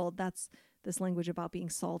entire world. That's this language about being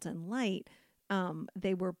salt and light.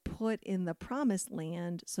 They were put in the promised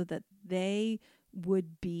land so that they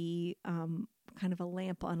would be kind of a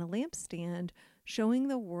lamp on a lampstand, showing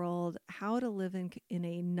the world how to live in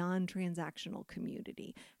a non-transactional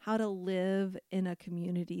community, how to live in a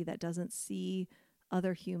community that doesn't see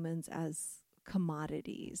other humans as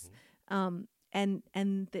commodities. And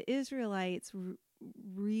the Israelites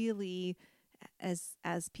really,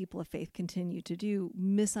 as people of faith continue to do,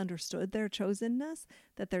 misunderstood their chosenness,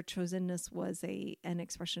 that their chosenness was an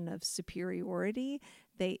expression of superiority.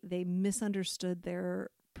 They misunderstood their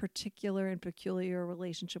particular and peculiar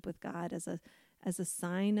relationship with God as a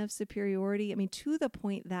sign of superiority. I mean, to the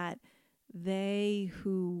point that they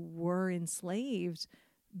who were enslaved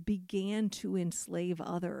began to enslave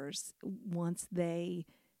others once they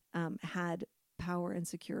had power and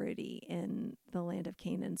security in the land of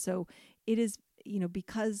Canaan. So it is,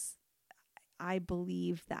 because I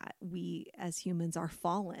believe that we as humans are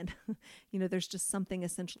fallen, there's just something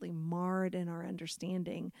essentially marred in our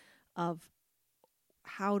understanding of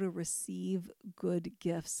how to receive good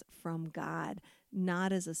gifts from God,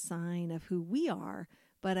 not as a sign of who we are,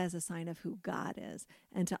 but as a sign of who God is,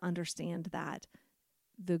 and to understand that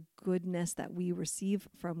the goodness that we receive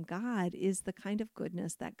from God is the kind of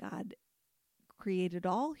goodness that God created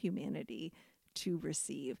all humanity to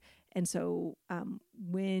receive. And so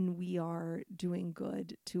when we are doing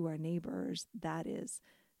good to our neighbors, that is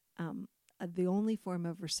the only form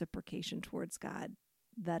of reciprocation towards God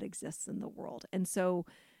that exists in the world. And so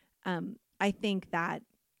I think that,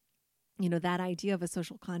 that idea of a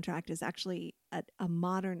social contract is actually a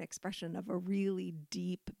modern expression of a really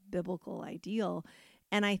deep biblical ideal.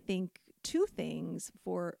 And I think two things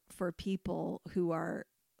for people who are,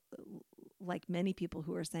 like many people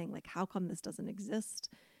who are saying, like, how come this doesn't exist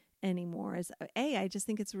anymore, is I just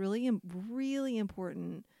think it's really, really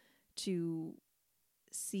important to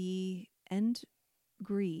see and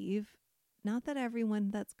grieve. Not that everyone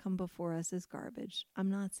that's come before us is garbage. I'm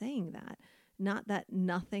not saying that. Not that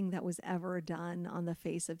nothing that was ever done on the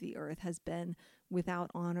face of the earth has been without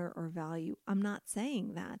honor or value. I'm not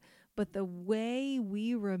saying that. But the way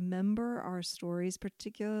we remember our stories,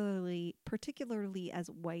 particularly as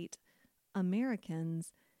white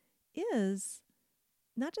Americans, is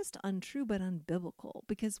not just untrue, but unbiblical.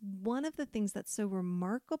 Because one of the things that's so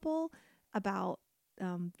remarkable about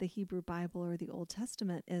the Hebrew Bible or the Old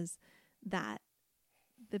Testament is that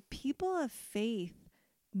the people of faith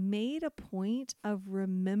made a point of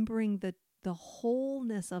remembering the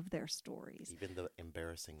wholeness of their stories. Even the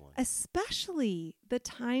embarrassing ones. Especially the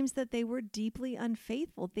times that they were deeply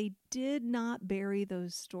unfaithful. They did not bury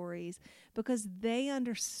those stories because they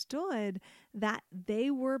understood that they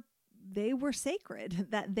were sacred,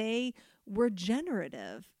 that they were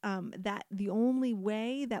generative, that the only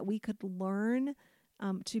way that we could learn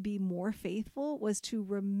to be more faithful was to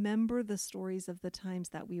remember the stories of the times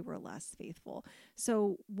that we were less faithful.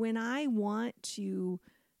 So when I want to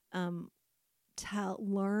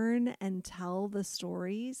learn and tell the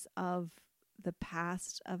stories of the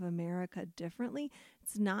past of America differently,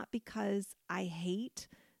 it's not because I hate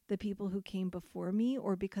the people who came before me,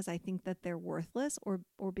 or because I think that they're worthless, or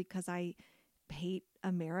because I hate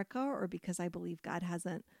America, or because I believe God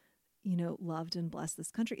hasn't, loved and blessed this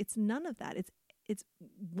country. It's none of that. It's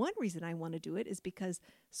one reason I want to do it is because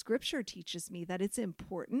Scripture teaches me that it's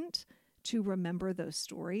important to remember those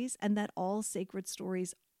stories, and that all sacred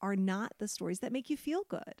stories are not the stories that make you feel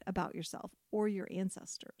good about yourself or your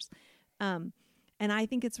ancestors. And I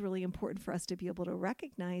think it's really important for us to be able to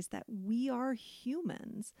recognize that we are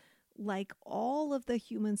humans, like all of the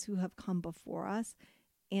humans who have come before us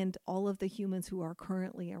and all of the humans who are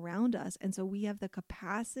currently around us. And so we have the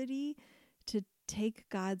capacity to take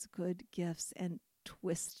God's good gifts and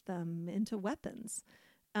twist them into weapons.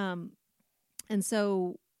 And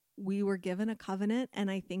so we were given a covenant,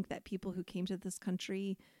 and I think that people who came to this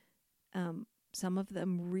country, some of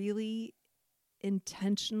them really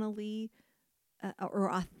intentionally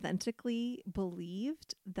or authentically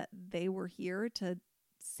believed that they were here to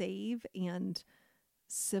save and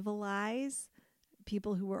civilize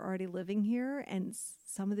people who were already living here. And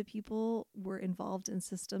some of the people were involved in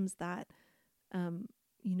systems that,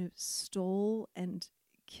 stole and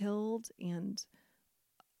killed and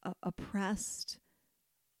oppressed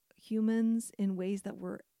humans in ways that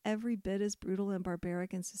were every bit as brutal and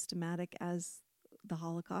barbaric and systematic as the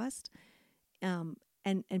Holocaust. And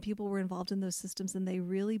people were involved in those systems, and they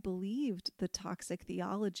really believed the toxic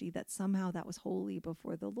theology that somehow that was holy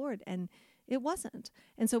before the Lord, and it wasn't.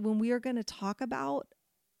 And so when we are going to talk about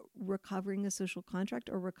recovering a social contract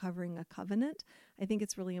or recovering a covenant, I think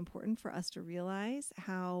it's really important for us to realize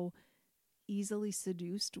how easily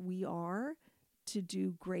seduced we are to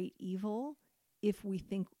do great evil if we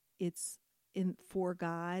think it's in for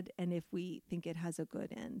God and if we think it has a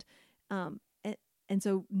good end. And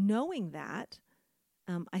so knowing that,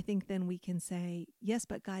 I think then we can say, yes,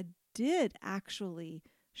 but God did actually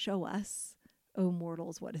show us, O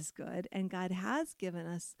mortals, what is good. And God has given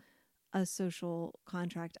us a social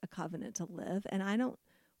contract, a covenant to live. And I don't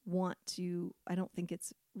think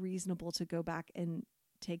it's reasonable to go back and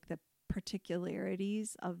take the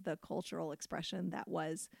particularities of the cultural expression that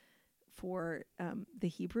was for the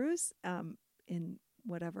Hebrews in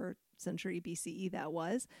whatever century BCE that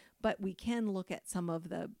was. But we can look at some of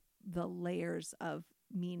the layers of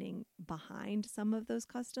meaning behind some of those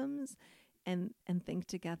customs and think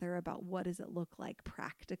together about what does it look like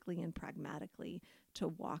practically and pragmatically to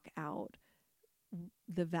walk out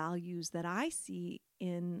the values that I see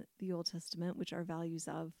in the Old Testament, which are values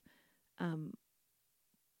of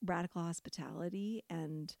radical hospitality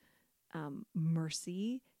and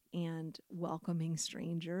mercy and welcoming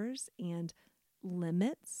strangers and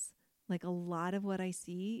limits. Like a lot of what I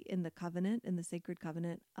see in the covenant, in the sacred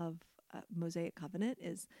covenant of Mosaic covenant,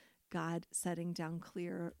 is God setting down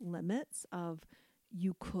clear limits of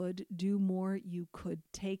you could do more, you could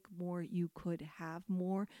take more, you could have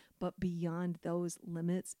more, but beyond those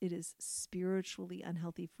limits, it is spiritually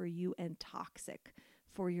unhealthy for you and toxic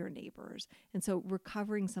for your neighbors. And so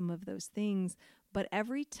recovering some of those things, but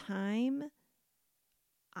every time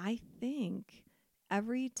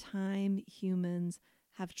humans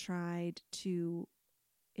have tried to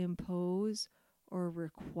impose or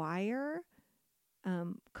require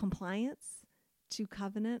compliance to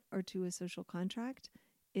covenant or to a social contract,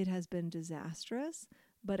 it has been disastrous.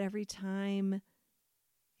 But every time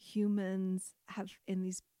humans have, in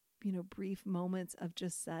these brief moments of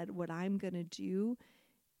just said, what I'm going to do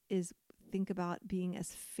is think about being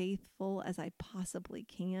as faithful as I possibly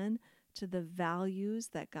can to the values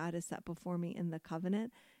that God has set before me in the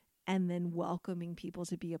covenant, and then welcoming people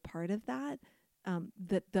to be a part of that,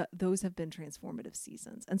 those have been transformative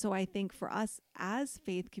seasons. And so I think for us as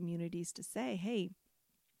faith communities to say, hey,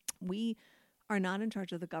 we are not in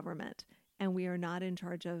charge of the government and we are not in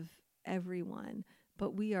charge of everyone,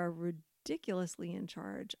 but we are ridiculously in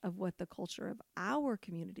charge of what the culture of our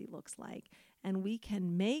community looks like. And we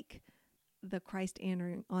can make the Christ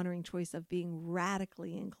honoring choice of being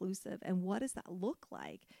radically inclusive. And what does that look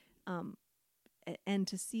like? And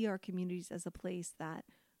to see our communities as a place that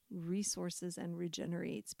resources and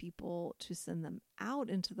regenerates people to send them out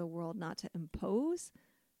into the world, not to impose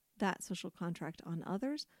that social contract on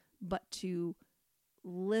others, but to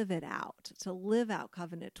live it out, to live out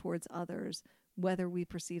covenant towards others, whether we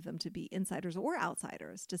perceive them to be insiders or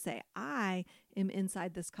outsiders, to say, I am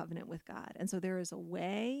inside this covenant with God. And so there is a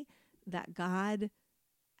way that God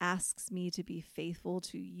asks me to be faithful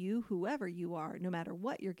to you, whoever you are, no matter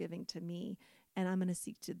what you're giving to me. And I'm going to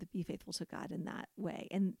seek to be faithful to God in that way.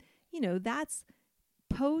 And, that's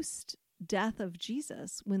post death of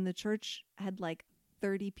Jesus, when the church had like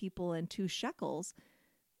 30 people and 2 shekels,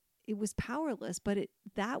 it was powerless, but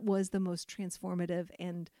that was the most transformative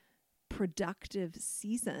and productive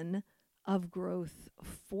season of growth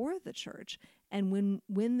for the church. And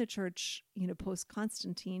when the church, post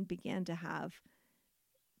Constantine, began to have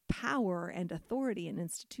power and authority in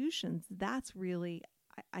institutions, that's really,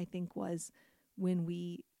 I think, was when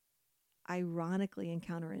we ironically and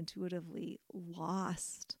counterintuitively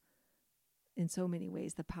lost in so many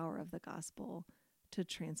ways the power of the gospel to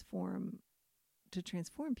transform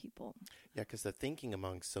people. Yeah, because the thinking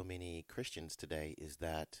among so many Christians today is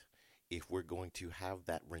that if we're going to have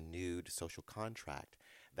that renewed social contract,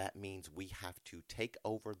 that means we have to take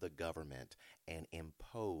over the government and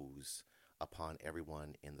impose upon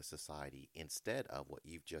everyone in the society, instead of what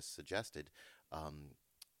you've just suggested,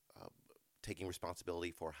 taking responsibility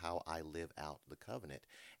for how I live out the covenant.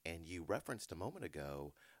 And you referenced a moment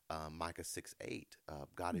ago Micah 6:8.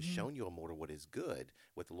 God has shown you, O mortal, what is good,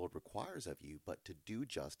 what the Lord requires of you, but to do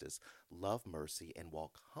justice, love mercy, and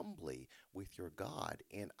walk humbly with your God.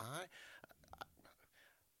 And I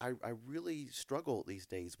really struggle these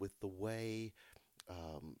days with the way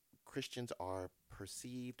Christians are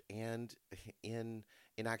perceived, and in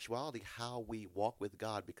actuality how we walk with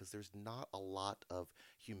God, because there's not a lot of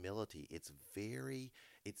humility. It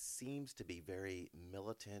seems to be very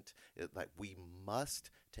militant, like we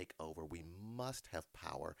must take over, we must have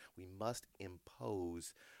power, we must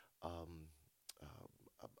impose a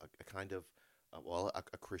kind of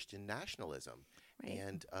a Christian nationalism. Right.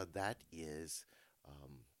 And that is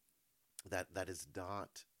that is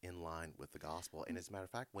not in line with the gospel. And as a matter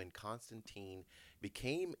of fact, when Constantine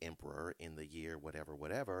became emperor in the year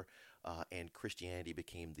whatever, and Christianity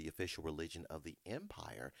became the official religion of the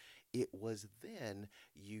empire, it was then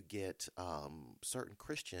you get certain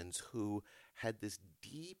Christians who had this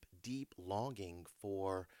deep longing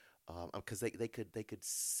for, because they could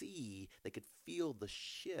see, they could feel the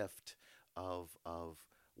shift of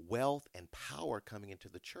wealth and power coming into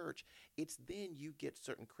the church. It's then you get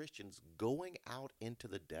certain Christians going out into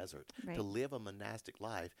the desert Right. to live a monastic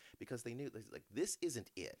life because they knew, like, this isn't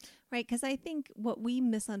it. Right, because I think what we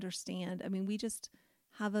misunderstand, I mean, we just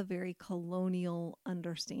have a very colonial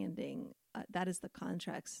understanding. That is the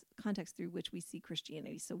context through which we see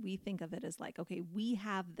Christianity. So we think of it as like, okay, we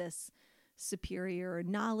have this superior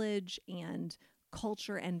knowledge and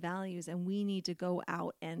culture and values, and we need to go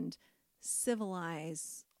out and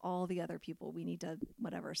civilize all the other people. We need to,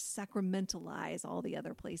 sacramentalize all the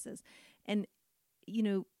other places. And,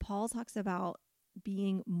 Paul talks about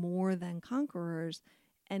being more than conquerors.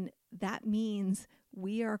 And that means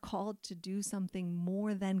we are called to do something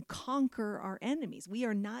more than conquer our enemies. We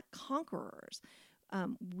are not conquerors.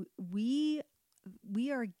 We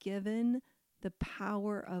are given the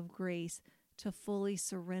power of grace to fully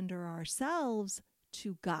surrender ourselves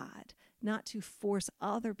to God, not to force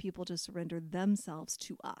other people to surrender themselves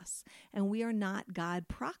to us. And we are not God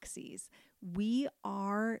proxies. We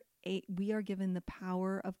are given the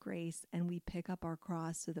power of grace, and we pick up our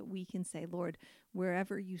cross so that we can say, Lord,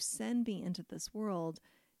 wherever you send me into this world,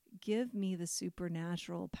 give me the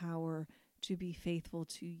supernatural power to be faithful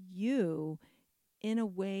to you in a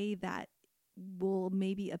way that will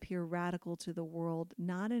maybe appear radical to the world,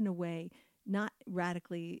 not in a way, not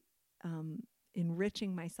radically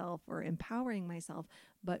enriching myself or empowering myself,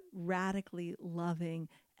 but radically loving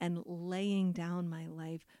and laying down my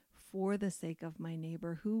life for the sake of my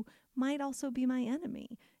neighbor who might also be my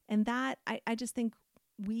enemy. And that, I just think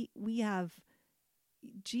we have,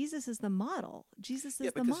 Jesus is the model. Jesus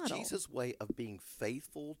is the model. Because Jesus' way of being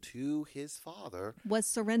faithful to his Father was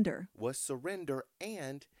surrender,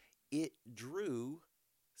 and it drew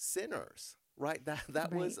sinners. Right? That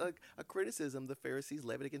Right. was a criticism the Pharisees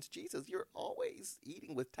levied against Jesus. You're always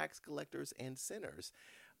eating with tax collectors and sinners.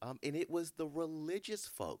 And it was the religious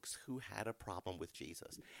folks who had a problem with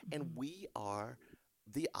Jesus. And we are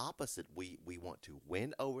the opposite. We want to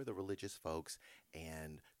win over the religious folks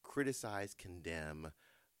and criticize, condemn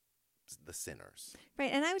the sinners.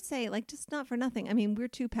 Right. And I would say, like, just not for nothing. I mean, we're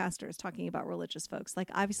two pastors talking about religious folks. Like,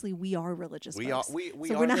 obviously, we are religious folks. We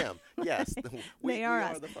So are we're not- them. Yes. They are we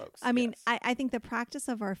us. are the folks. I mean, Yes. I think the practice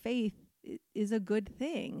of our faith is a good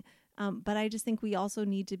thing. But I just think we also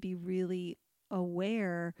need to be really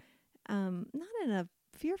aware, not in a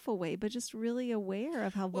fearful way, but just really aware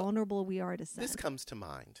of how vulnerable we are to sin. This comes to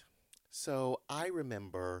mind. So I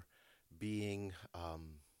remember being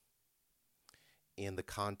in the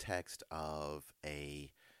context of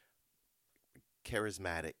a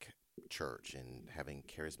charismatic church and having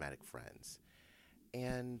charismatic friends.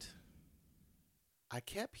 And I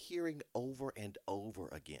kept hearing over and over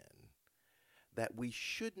again that we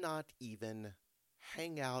should not even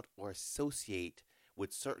hang out or associate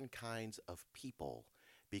with certain kinds of people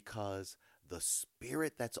because the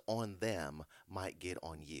spirit that's on them might get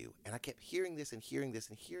on you. And I kept hearing this and hearing this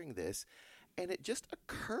and hearing this, and it just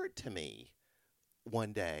occurred to me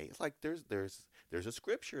one day. It's like there's a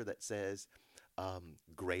scripture that says,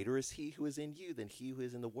 "Greater is He who is in you than he who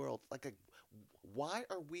is in the world." Like, why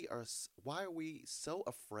are we so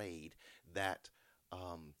afraid that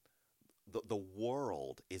the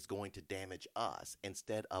world is going to damage us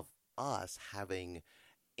instead of us having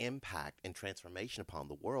impact and transformation upon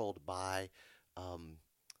the world by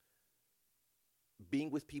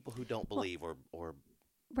being with people who don't believe or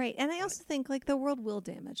Right. And I also think, like, the world will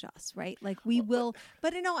damage us, right? Like, we will.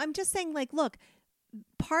 But, I'm just saying, like, look,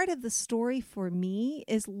 part of the story for me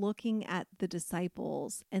is looking at the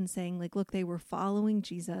disciples and saying, like, look, they were following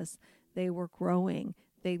Jesus. They were growing.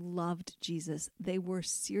 They loved Jesus. They were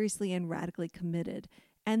seriously and radically committed.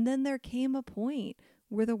 And then there came a point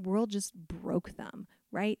where the world just broke them,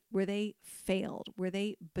 right? Where they failed, where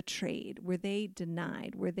they betrayed, where they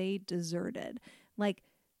denied, where they deserted. Like,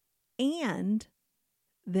 and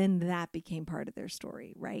then that became part of their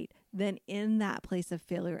story, right? Then in that place of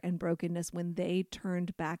failure and brokenness, when they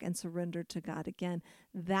turned back and surrendered to God again,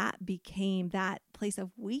 that place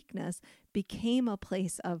of weakness became a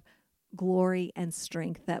place of glory and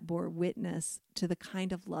strength that bore witness to the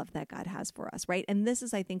kind of love that God has for us, right? And this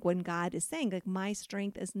is, I think, when God is saying, like, my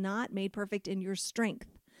strength is not made perfect in your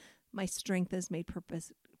strength. My strength is made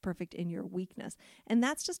perfect in your weakness. And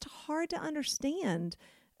that's just hard to understand.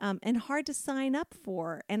 and hard to sign up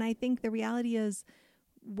for. And I think the reality is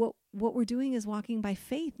what we're doing is walking by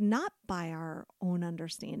faith, not by our own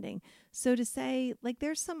understanding. So to say, like,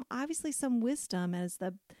 there's obviously some wisdom as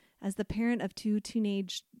the parent of two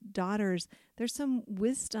teenage daughters, there's some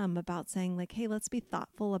wisdom about saying, like, hey, let's be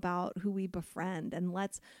thoughtful about who we befriend, and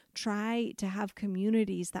let's try to have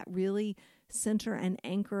communities that really center and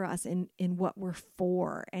anchor us in what we're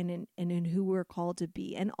for and in who we're called to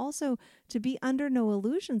be. And also to be under no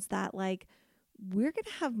illusions that, like, we're going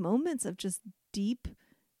to have moments of just deep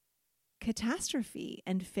catastrophe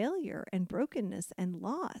and failure and brokenness and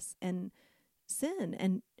loss and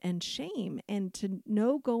sin and shame, and to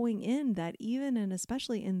know going in that even and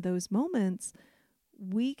especially in those moments,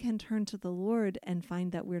 we can turn to the Lord and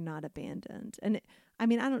find that we're not abandoned. And I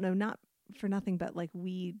don't know, not for nothing, but like,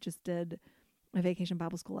 we just did a vacation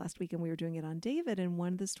Bible school last week and we were doing it on David. And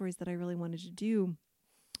one of the stories that I really wanted to do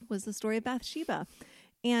was the story of Bathsheba.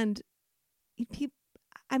 And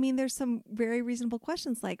there's some very reasonable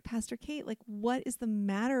questions like, Pastor Kate, like, what is the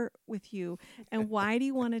matter with you? And why do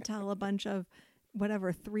you want to tell a bunch of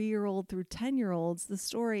 3-year-old through 10-year-olds the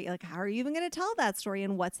story? Like, how are you even going to tell that story?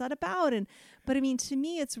 And what's that about? But to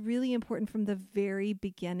me, it's really important from the very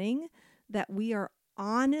beginning that we are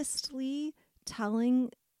honestly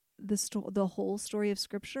telling the whole story of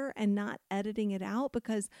Scripture and not editing it out,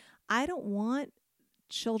 because I don't want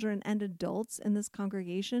children and adults in this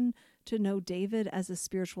congregation to know David as a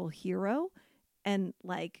spiritual hero, and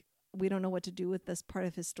like, we don't know what to do with this part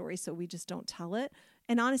of his story, so we just don't tell it.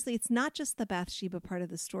 And honestly, it's not just the Bathsheba part of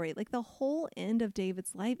the story. Like, the whole end of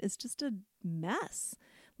David's life is just a mess.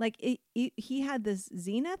 Like, he had this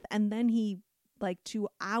zenith, and then he, like, to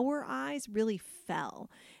our eyes, really fell.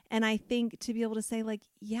 And I think to be able to say, like,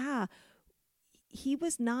 yeah, he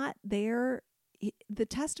was not there. The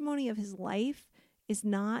testimony of his life is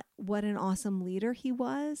not what an awesome leader he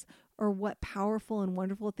was, or what powerful and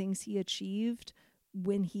wonderful things he achieved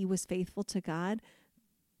when he was faithful to God.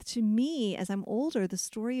 To me, as I'm older, the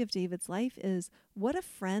story of David's life is what a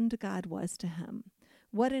friend God was to him.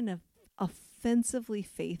 What an offensively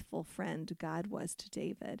faithful friend God was to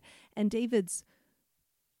David. And David's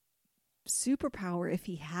superpower, if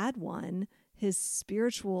he had one, his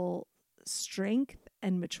spiritual strength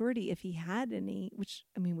and maturity, if he had any, which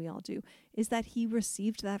we all do, is that he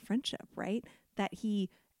received that friendship, right? That he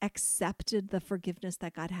accepted the forgiveness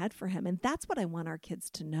that God had for him. And that's what I want our kids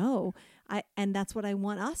to know. And that's what I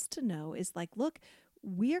want us to know is, like, look,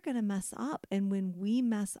 we are going to mess up. And when we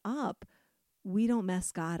mess up, we don't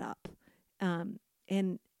mess God up.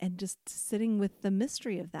 And just sitting with the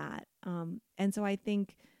mystery of that. And so I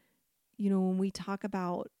think, when we talk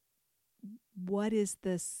about what is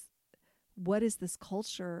this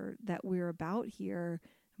culture that we're about here,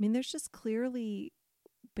 there's just clearly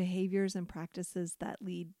behaviors and practices that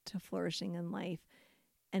lead to flourishing in life,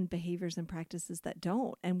 and behaviors and practices that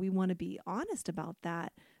don't. And we want to be honest about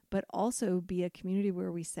that, but also be a community where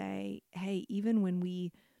we say, hey, even when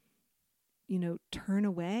we, turn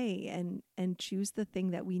away and choose the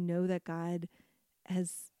thing that we know that God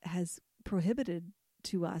has prohibited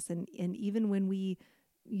to us. And even when we,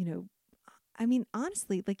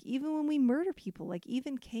 honestly, like, even when we murder people, like,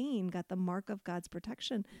 even Cain got the mark of God's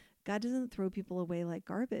protection. God doesn't throw people away like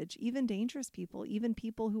garbage, even dangerous people, even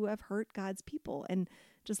people who have hurt God's people. And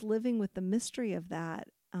just living with the mystery of that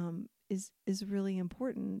is really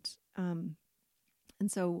important. And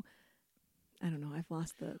so, I don't know. I've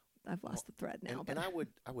lost the thread now. And I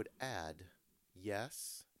would add,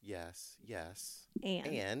 yes,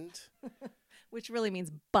 and which really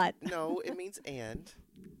means but. No, it means and,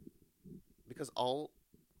 because all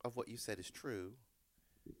of what you said is true.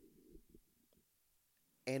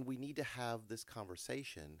 And we need to have this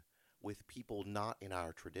conversation with people not in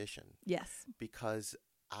our tradition. Yes. Because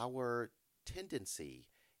our tendency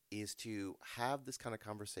is to have this kind of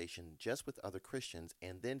conversation just with other Christians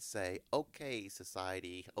and then say, okay,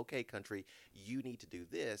 society, okay, country, you need to do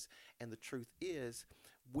this. And the truth is,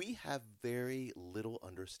 we have very little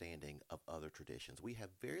understanding of other traditions. We have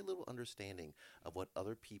very little understanding of what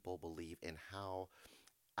other people believe and how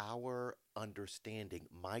our understanding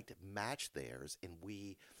might match theirs, and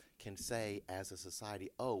we can say as a society,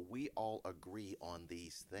 oh, we all agree on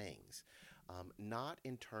these things. Not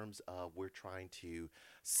in terms of we're trying to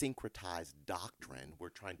syncretize doctrine, we're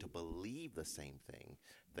trying to believe the same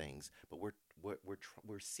things, but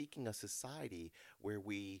we're seeking a society where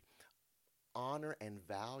we honor and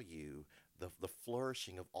value the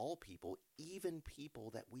flourishing of all people, even people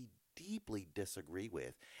that we deeply disagree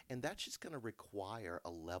with. And that's just going to require a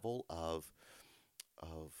level of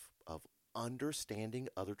understanding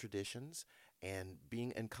other traditions and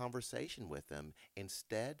being in conversation with them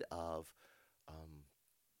instead of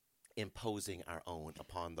imposing our own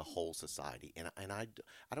upon the whole society. And I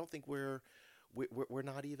don't think we're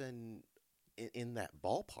not even in that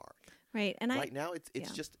ballpark. Right. And right now it's yeah.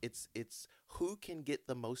 just it's who can get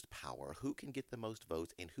the most power, who can get the most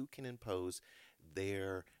votes, and who can impose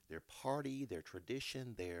their party, their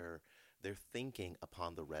tradition, their thinking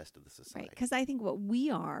upon the rest of the society. Right. Because I think what we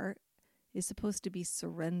are is supposed to be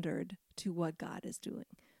surrendered to what God is doing.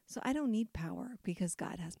 So I don't need power because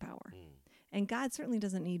God has power. And God certainly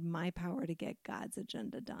doesn't need my power to get God's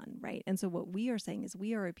agenda done, right? And so what we are saying is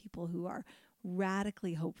we are a people who are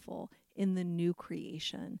radically hopeful in the new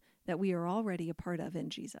creation that we are already a part of in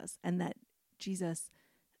Jesus, and that Jesus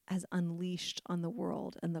has unleashed on the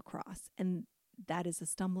world and the cross. And that is a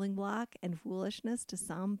stumbling block and foolishness to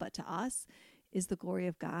some, but to us is the glory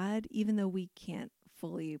of God, even though we can't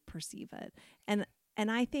fully perceive it. And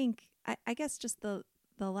I think, I guess just the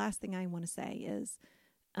last thing I want to say is,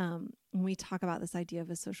 when we talk about this idea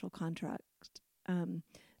of a social contract,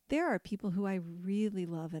 there are people who I really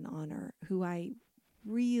love and honor,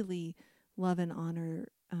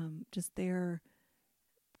 just their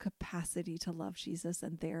capacity to love Jesus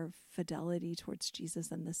and their fidelity towards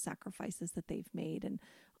Jesus and the sacrifices that they've made, and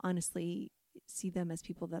honestly see them as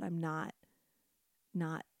people that I'm not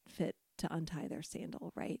fit to untie their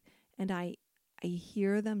sandal, right? And I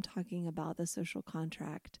hear them talking about the social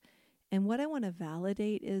contract. And what I want to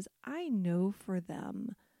validate is I know for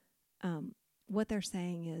them, what they're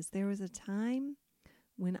saying is there was a time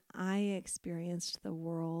when I experienced the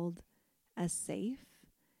world as safe.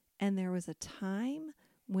 And there was a time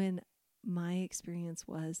when my experience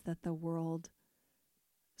was that the world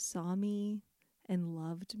saw me and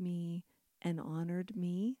loved me and honored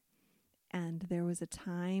me. And there was a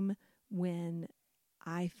time when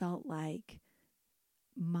I felt like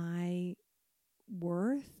my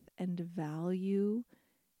worth and value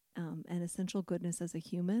and essential goodness as a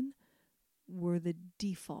human were the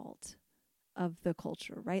default of the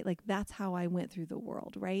culture, right? Like that's how I went through the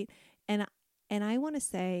world, right? And I want to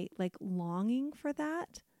say, like, longing for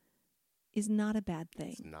that is not a bad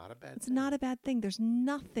thing. It's not a bad It's thing. not a bad thing. There's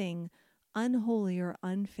nothing unholy or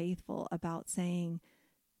unfaithful about saying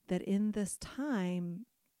that in this time,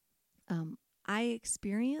 I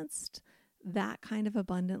experienced that kind of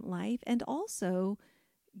abundant life. And also,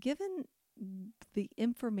 given the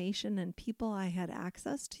information and people I had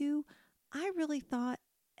access to, I really thought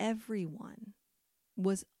everyone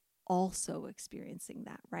was also experiencing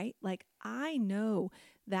that, right? Like, I know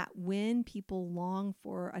that when people long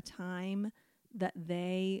for a time that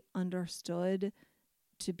they understood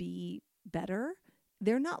to be better,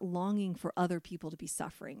 they're not longing for other people to be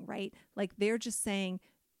suffering, right? Like, they're just saying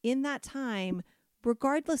in that time,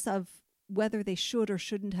 regardless of whether they should or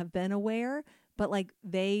shouldn't have been aware, but like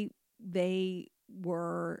they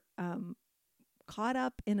were caught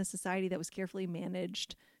up in a society that was carefully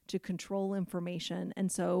managed to control information.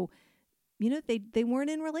 And so, you know, they weren't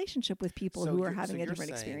in relationship with people who were having a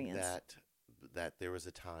different experience. That there was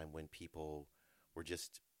a time when people were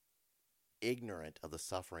just ignorant of the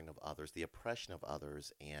suffering of others, the oppression of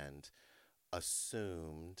others, and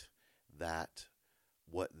assumed that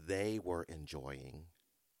what they were enjoying,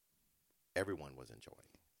 everyone was enjoying.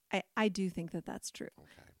 I do think that that's true.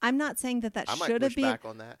 Okay. I'm not saying that I might should have push been. back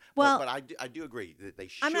on that. Well, but I do agree that they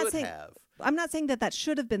should have. I'm not saying that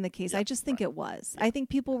should have been the case. Yeah, I just think it was. Yeah. I think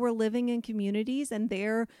people were living in communities, and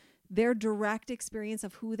their direct experience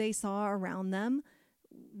of who they saw around them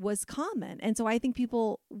was common. And so I think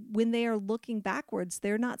people, when they are looking backwards,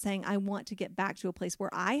 they're not saying, I want to get back to a place where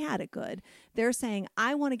I had it good. They're saying,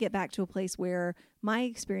 I want to get back to a place where my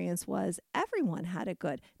experience was everyone had it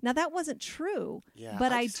good. Now, that wasn't true. Yeah,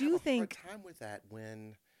 but I I just do have think a hard time with that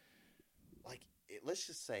when, like, let's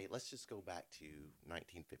just go back to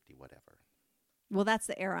 1950, whatever. Well, that's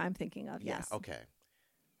the era I'm thinking of. Yeah, yes. okay.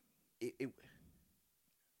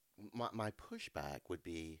 My pushback would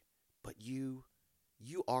be, but you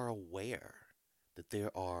are aware that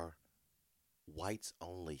there are whites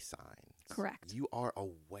only signs. Correct. You are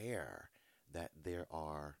aware that there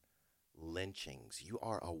are lynchings. You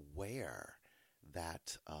are aware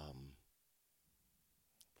that,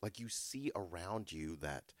 like, you see around you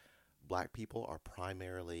that black people are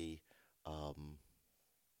primarily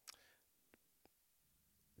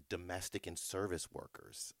domestic and service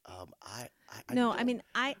workers. I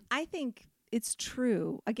think it's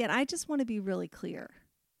true. Again, I just want to be really clear.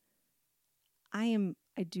 I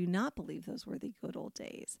do not believe those were the good old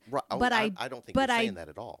days. Right. But I don't think you're saying that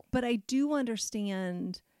at all. But I do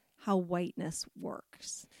understand how whiteness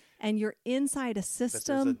works. And you're inside a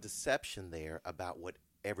system. But there's a deception there about what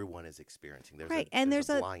everyone is experiencing. Right. There's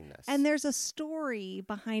a blindness. And there's a story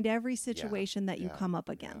behind every situation that you come up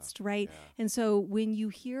against, right? Yeah. And so when you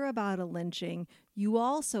hear about a lynching, you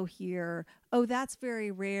also hear, oh, that's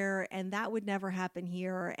very rare and that would never happen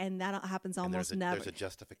here and that happens almost never. There's a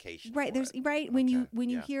justification. Right. For it. Right. When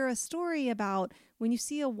you hear a story about when you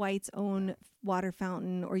see a White's Own water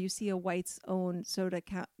fountain or you see a White's Own soda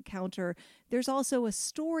counter, there's also a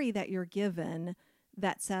story that you're given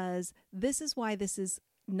that says this is why this is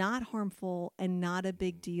not harmful and not a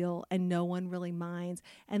big deal and no one really minds.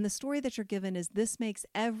 And the story that you're given is this makes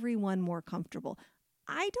everyone more comfortable.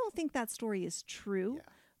 I don't think that story is true,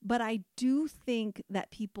 but I do think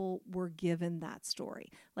that people were given that story.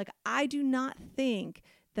 Like, I do not think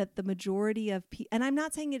that the majority of people, and I'm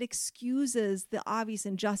not saying it excuses the obvious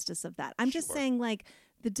injustice of that. I'm just saying, like,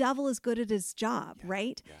 the devil is good at his job,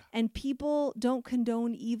 right? Yeah. And people don't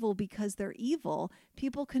condone evil because they're evil.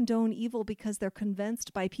 People condone evil because they're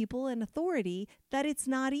convinced by people in authority that it's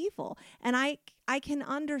not evil. And I can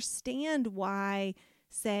understand why,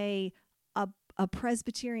 say, a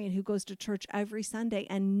Presbyterian who goes to church every Sunday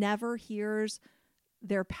and never hears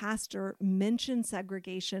their pastor mention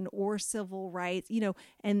segregation or civil rights,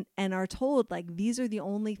 and are told, like, these are the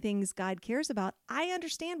only things God cares about. I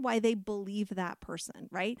understand why they believe that person,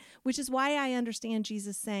 right? Which is why I understand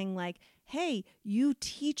Jesus saying, like, hey, you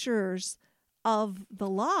teachers of the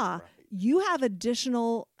law, you have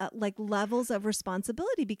additional levels of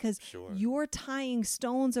responsibility because you're tying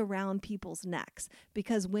stones around people's necks.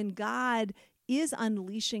 Because when God is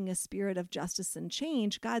unleashing a spirit of justice and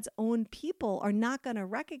change, God's own people are not going to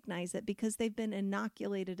recognize it because they've been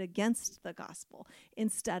inoculated against the gospel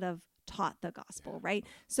instead of taught the gospel, right?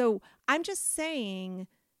 So I'm just saying,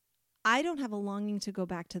 I don't have a longing to go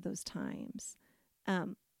back to those times.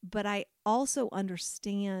 But I also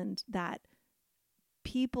understand that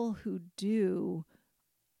people who do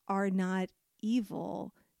are not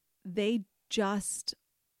evil. They just,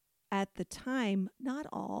 at the time, not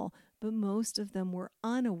all, but most of them were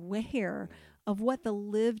unaware of what the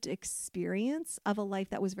lived experience of a life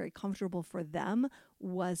that was very comfortable for them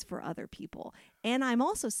was for other people. And I'm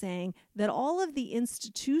also saying that all of the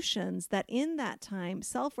institutions that in that time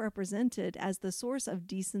self-represented as the source of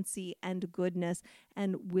decency and goodness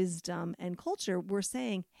and wisdom and culture were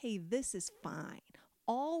saying, hey, this is fine.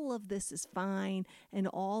 All of this is fine and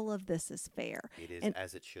all of this is fair. It is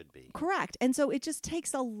as it should be. Correct. And so it just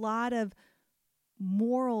takes a lot of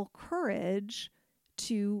moral courage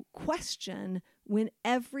to question when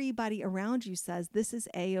everybody around you says this is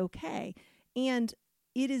A-okay. And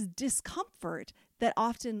it is discomfort that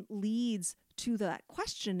often leads to that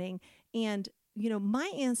questioning. And,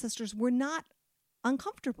 my ancestors were not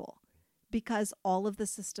uncomfortable because all of the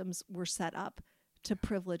systems were set up to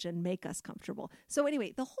privilege and make us comfortable. So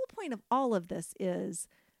anyway, the whole point of all of this is,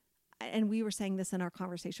 and we were saying this in our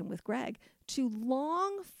conversation with Greg, to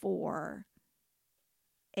long for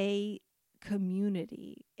a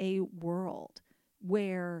community, a world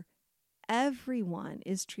where everyone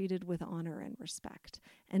is treated with honor and respect,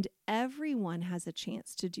 and everyone has a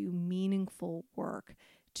chance to do meaningful work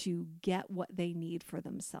to get what they need for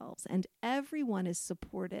themselves, and everyone is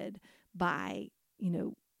supported by,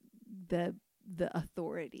 the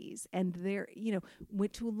authorities, and they're,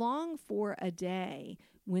 to long for a day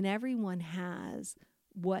when everyone has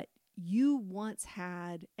what you once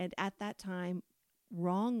had, and at that time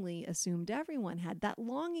wrongly assumed everyone had. That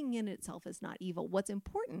longing in itself is not evil. What's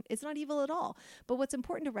important, it's not evil at all. But what's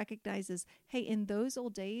important to recognize is, hey, in those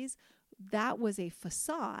old days, that was a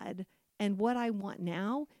facade. And what I want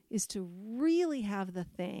now is to really have the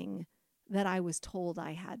thing that I was told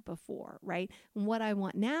I had before, right? And what I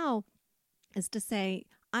want now is to say,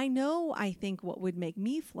 I think what would make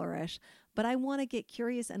me flourish, but I want to get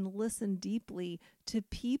curious and listen deeply to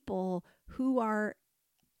people who are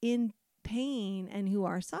in pain and who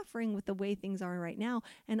are suffering with the way things are right now.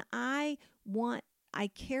 And I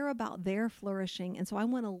care about their flourishing. And so I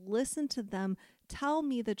want to listen to them tell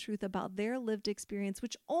me the truth about their lived experience,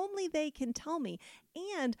 which only they can tell me.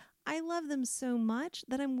 And I love them so much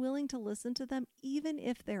that I'm willing to listen to them, even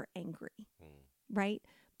if they're angry, right?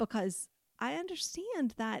 Because I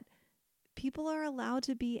understand that people are allowed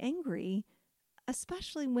to be angry,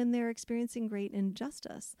 especially when they're experiencing great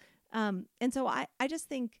injustice. And so I just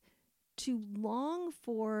think to long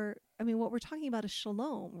for, what we're talking about is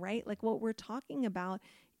shalom, right? Like, what we're talking about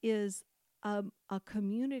is a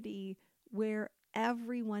community where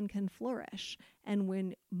everyone can flourish. And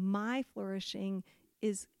when my flourishing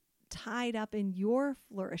is tied up in your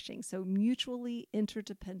flourishing, so mutually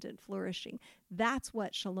interdependent flourishing, that's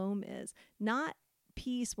what shalom is. Not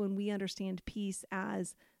peace when we understand peace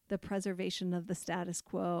as the preservation of the status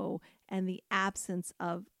quo and the absence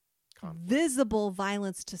of Conflict. visible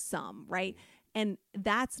violence to some, right? And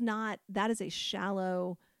that is a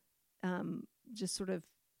shallow, just sort of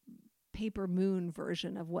paper moon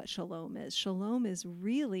version of what shalom is. Shalom is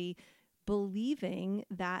really believing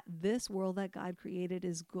that this world that God created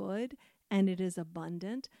is good and it is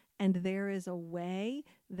abundant, and there is a way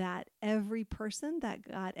that every person that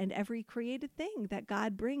God and every created thing that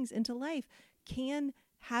God brings into life can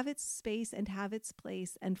have its space and have its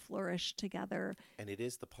place and flourish together. And it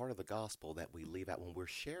is the part of the gospel that we leave out when we're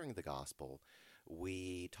sharing the gospel.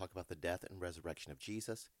 We talk about the death and resurrection of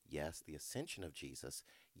Jesus, yes, the ascension of Jesus,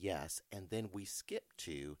 yes, and then we skip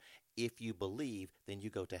to, if you believe, then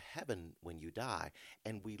you go to heaven when you die.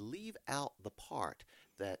 And we leave out the part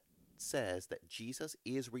that says that Jesus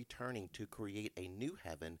is returning to create a new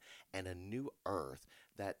heaven and a new earth,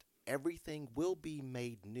 that everything will be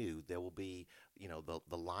made new. There will be,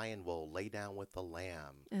 the lion will lay down with the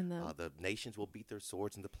lamb. And the nations will beat their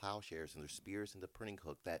swords into plowshares and their spears into pruning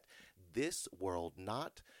hook. That this world,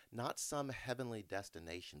 not some heavenly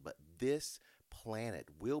destination, but this planet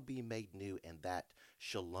will be made new, and that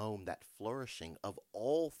shalom, that flourishing of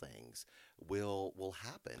all things will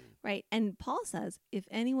happen. Right. And Paul says, if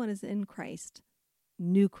anyone is in Christ,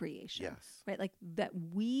 new creation. Yes. Right? Like that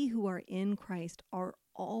we who are in Christ are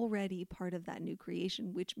already part of that new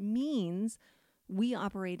creation, which means we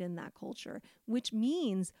operate in that culture, which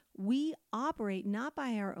means we operate not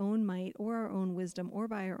by our own might or our own wisdom or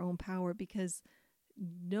by our own power, because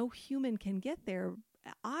no human can get there,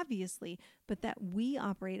 obviously, but that we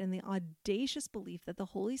operate in the audacious belief that the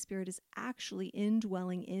Holy Spirit is actually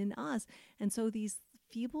indwelling in us. And so these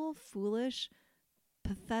feeble, foolish,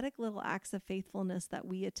 pathetic little acts of faithfulness that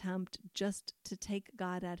we attempt just to take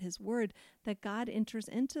God at his word, that God enters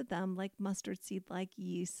into them like mustard seed, like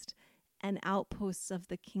yeast, and outposts of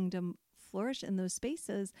the kingdom flourish in those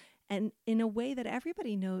spaces, and in a way that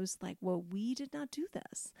everybody knows, like, well, we did not do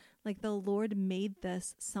this. Like, the Lord made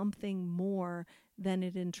this something more than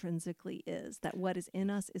it intrinsically is, that what is in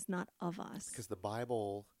us is not of us. Because the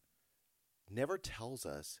Bible never tells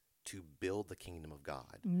us to build the kingdom of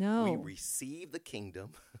God. No. We receive the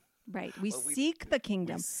kingdom. Right. We seek the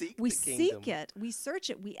kingdom. We seek it. We search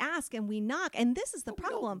it. We ask and we knock. And this is the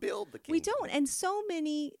problem. We don't build the kingdom. We don't. And so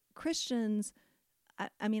many Christians,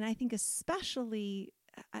 I mean, I think especially,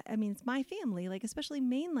 it's my family, like especially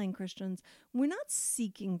mainline Christians, we're not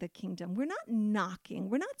seeking the kingdom. We're not knocking.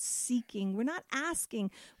 We're not seeking. We're not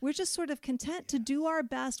asking. We're just sort of content to do our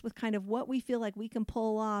best with kind of what we feel like we can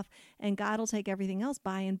pull off, and God will take everything else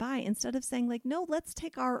by and by, instead of saying, like, no, let's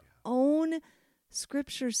take our own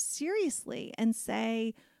scriptures seriously and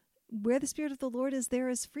say, where the Spirit of the Lord is, there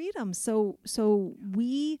is freedom. So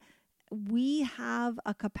we have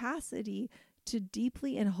a capacity to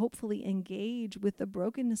deeply and hopefully engage with the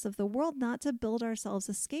brokenness of the world, not to build ourselves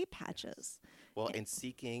escape hatches. Well, and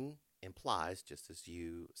seeking implies, just as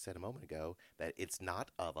you said a moment ago, that it's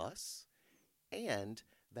not of us and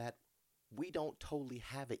that we don't totally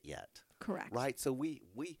have it yet. Correct. Right? So we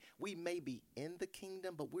may be in the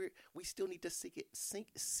kingdom, but we still need to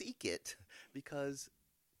seek it, because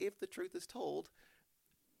if the truth is told,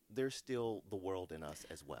 there's still the world in us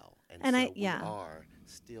as well. And so we are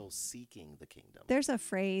still seeking the kingdom. There's a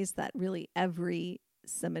phrase that really every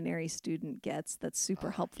seminary student gets that's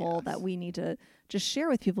super helpful, yes. that we need to just share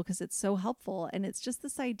with people because it's so helpful. And it's just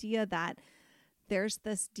this idea that there's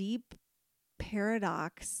this deep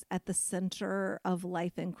paradox at the center of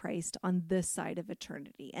life in Christ on this side of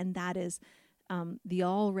eternity. And that is the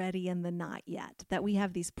already and the not yet, that we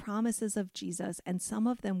have these promises of Jesus, and some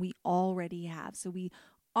of them we already have. So we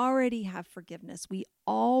already have forgiveness. We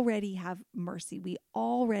already have mercy. We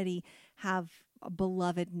already have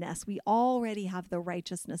belovedness. We already have the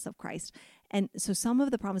righteousness of Christ. And so some of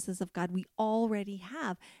the promises of God we already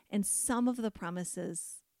have, and some of the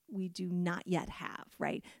promises we do not yet have,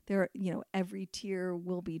 right? There, every tear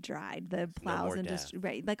will be dried. The plows industry,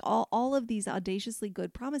 right? Like all of these audaciously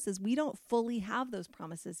good promises, we don't fully have those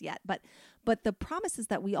promises yet. But the promises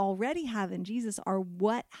that we already have in Jesus are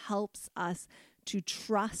what helps us to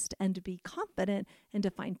trust and to be confident and to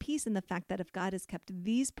find peace in the fact that if God has kept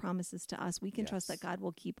these promises to us, we can trust that God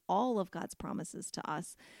will keep all of God's promises to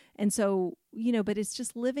us. And so, but it's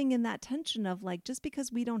just living in that tension of, like, just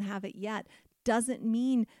because we don't have it yet doesn't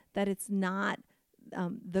mean that it's not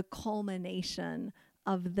the culmination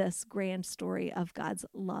of this grand story of God's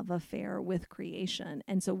love affair with creation.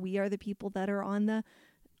 And so we are the people that are on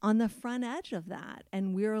on the front edge of that,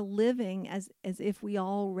 and we're living as if we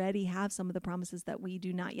already have some of the promises that we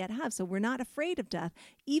do not yet have. So we're not afraid of death,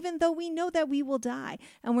 even though we know that we will die,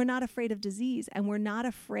 and we're not afraid of disease, and we're not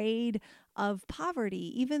afraid of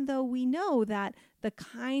poverty, even though we know that the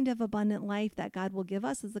kind of abundant life that God will give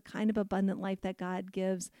us is the kind of abundant life that God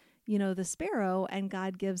gives, the sparrow, and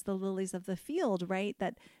God gives the lilies of the field, right?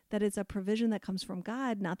 That it's a provision that comes from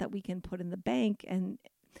God, not that we can put in the bank. And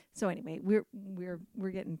so anyway,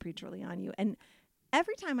 we're getting preacherly on you. And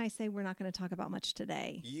every time I say we're not going to talk about much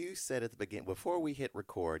today. You said at the beginning, before we hit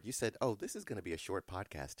record, you said, oh, this is going to be a short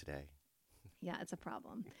podcast today. Yeah, it's a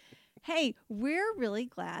problem. Hey, we're really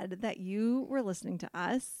glad that you were listening to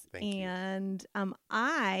us. Thank you. And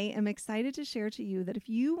I am excited to share to you that if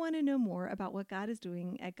you want to know more about what God is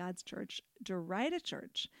doing at God's church, Derita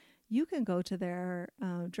Church, you can go to their,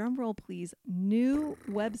 drum roll please, new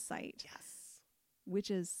website. Yes. Which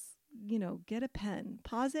is, get a pen,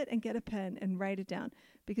 pause it and get a pen and write it down,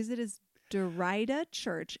 because it is Derita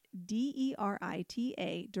Church,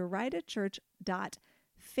 DERITA,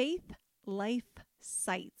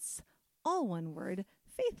 DeritaChurch.faithlifesites, all one word,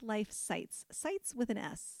 Faith Life Sites, sites with an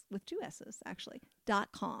S, with two S's actually,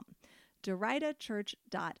 .com,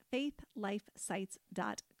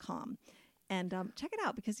 DeritaChurch.faithlifesites.com. And check it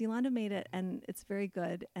out, because Yolanda made it, and it's very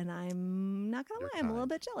good. And I'm not going to lie, I'm a little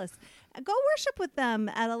bit jealous. Go worship with them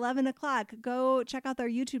at 11 o'clock. Go check out their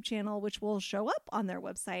YouTube channel, which will show up on their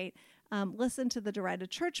website. Listen to the Derita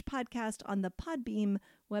Church podcast on the Podbean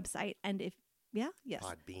website. And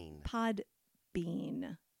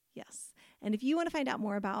Podbean. Yes. And if you want to find out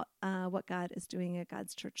more about what God is doing at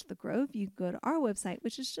God's Church, The Grove, you can go to our website,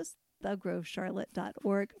 which is just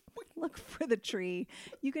thegrovecharlotte.org. Look for the tree.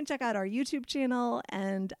 You can check out our YouTube channel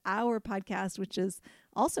and our podcast, which is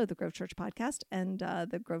also the Grove Church podcast and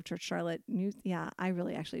the Grove Church Charlotte News. Yeah, I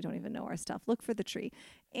really actually don't even know our stuff. Look for the tree.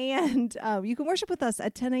 And you can worship with us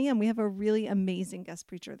at 10 a.m. We have a really amazing guest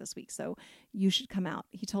preacher this week, so you should come out.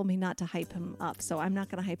 He told me not to hype him up, so I'm not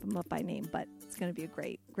going to hype him up by name, but it's going to be a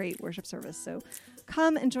great, great worship service. So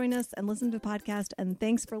come and join us and listen to the podcast, and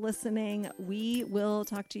thanks for listening. We will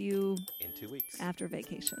talk to you in 2 weeks after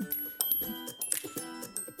vacation.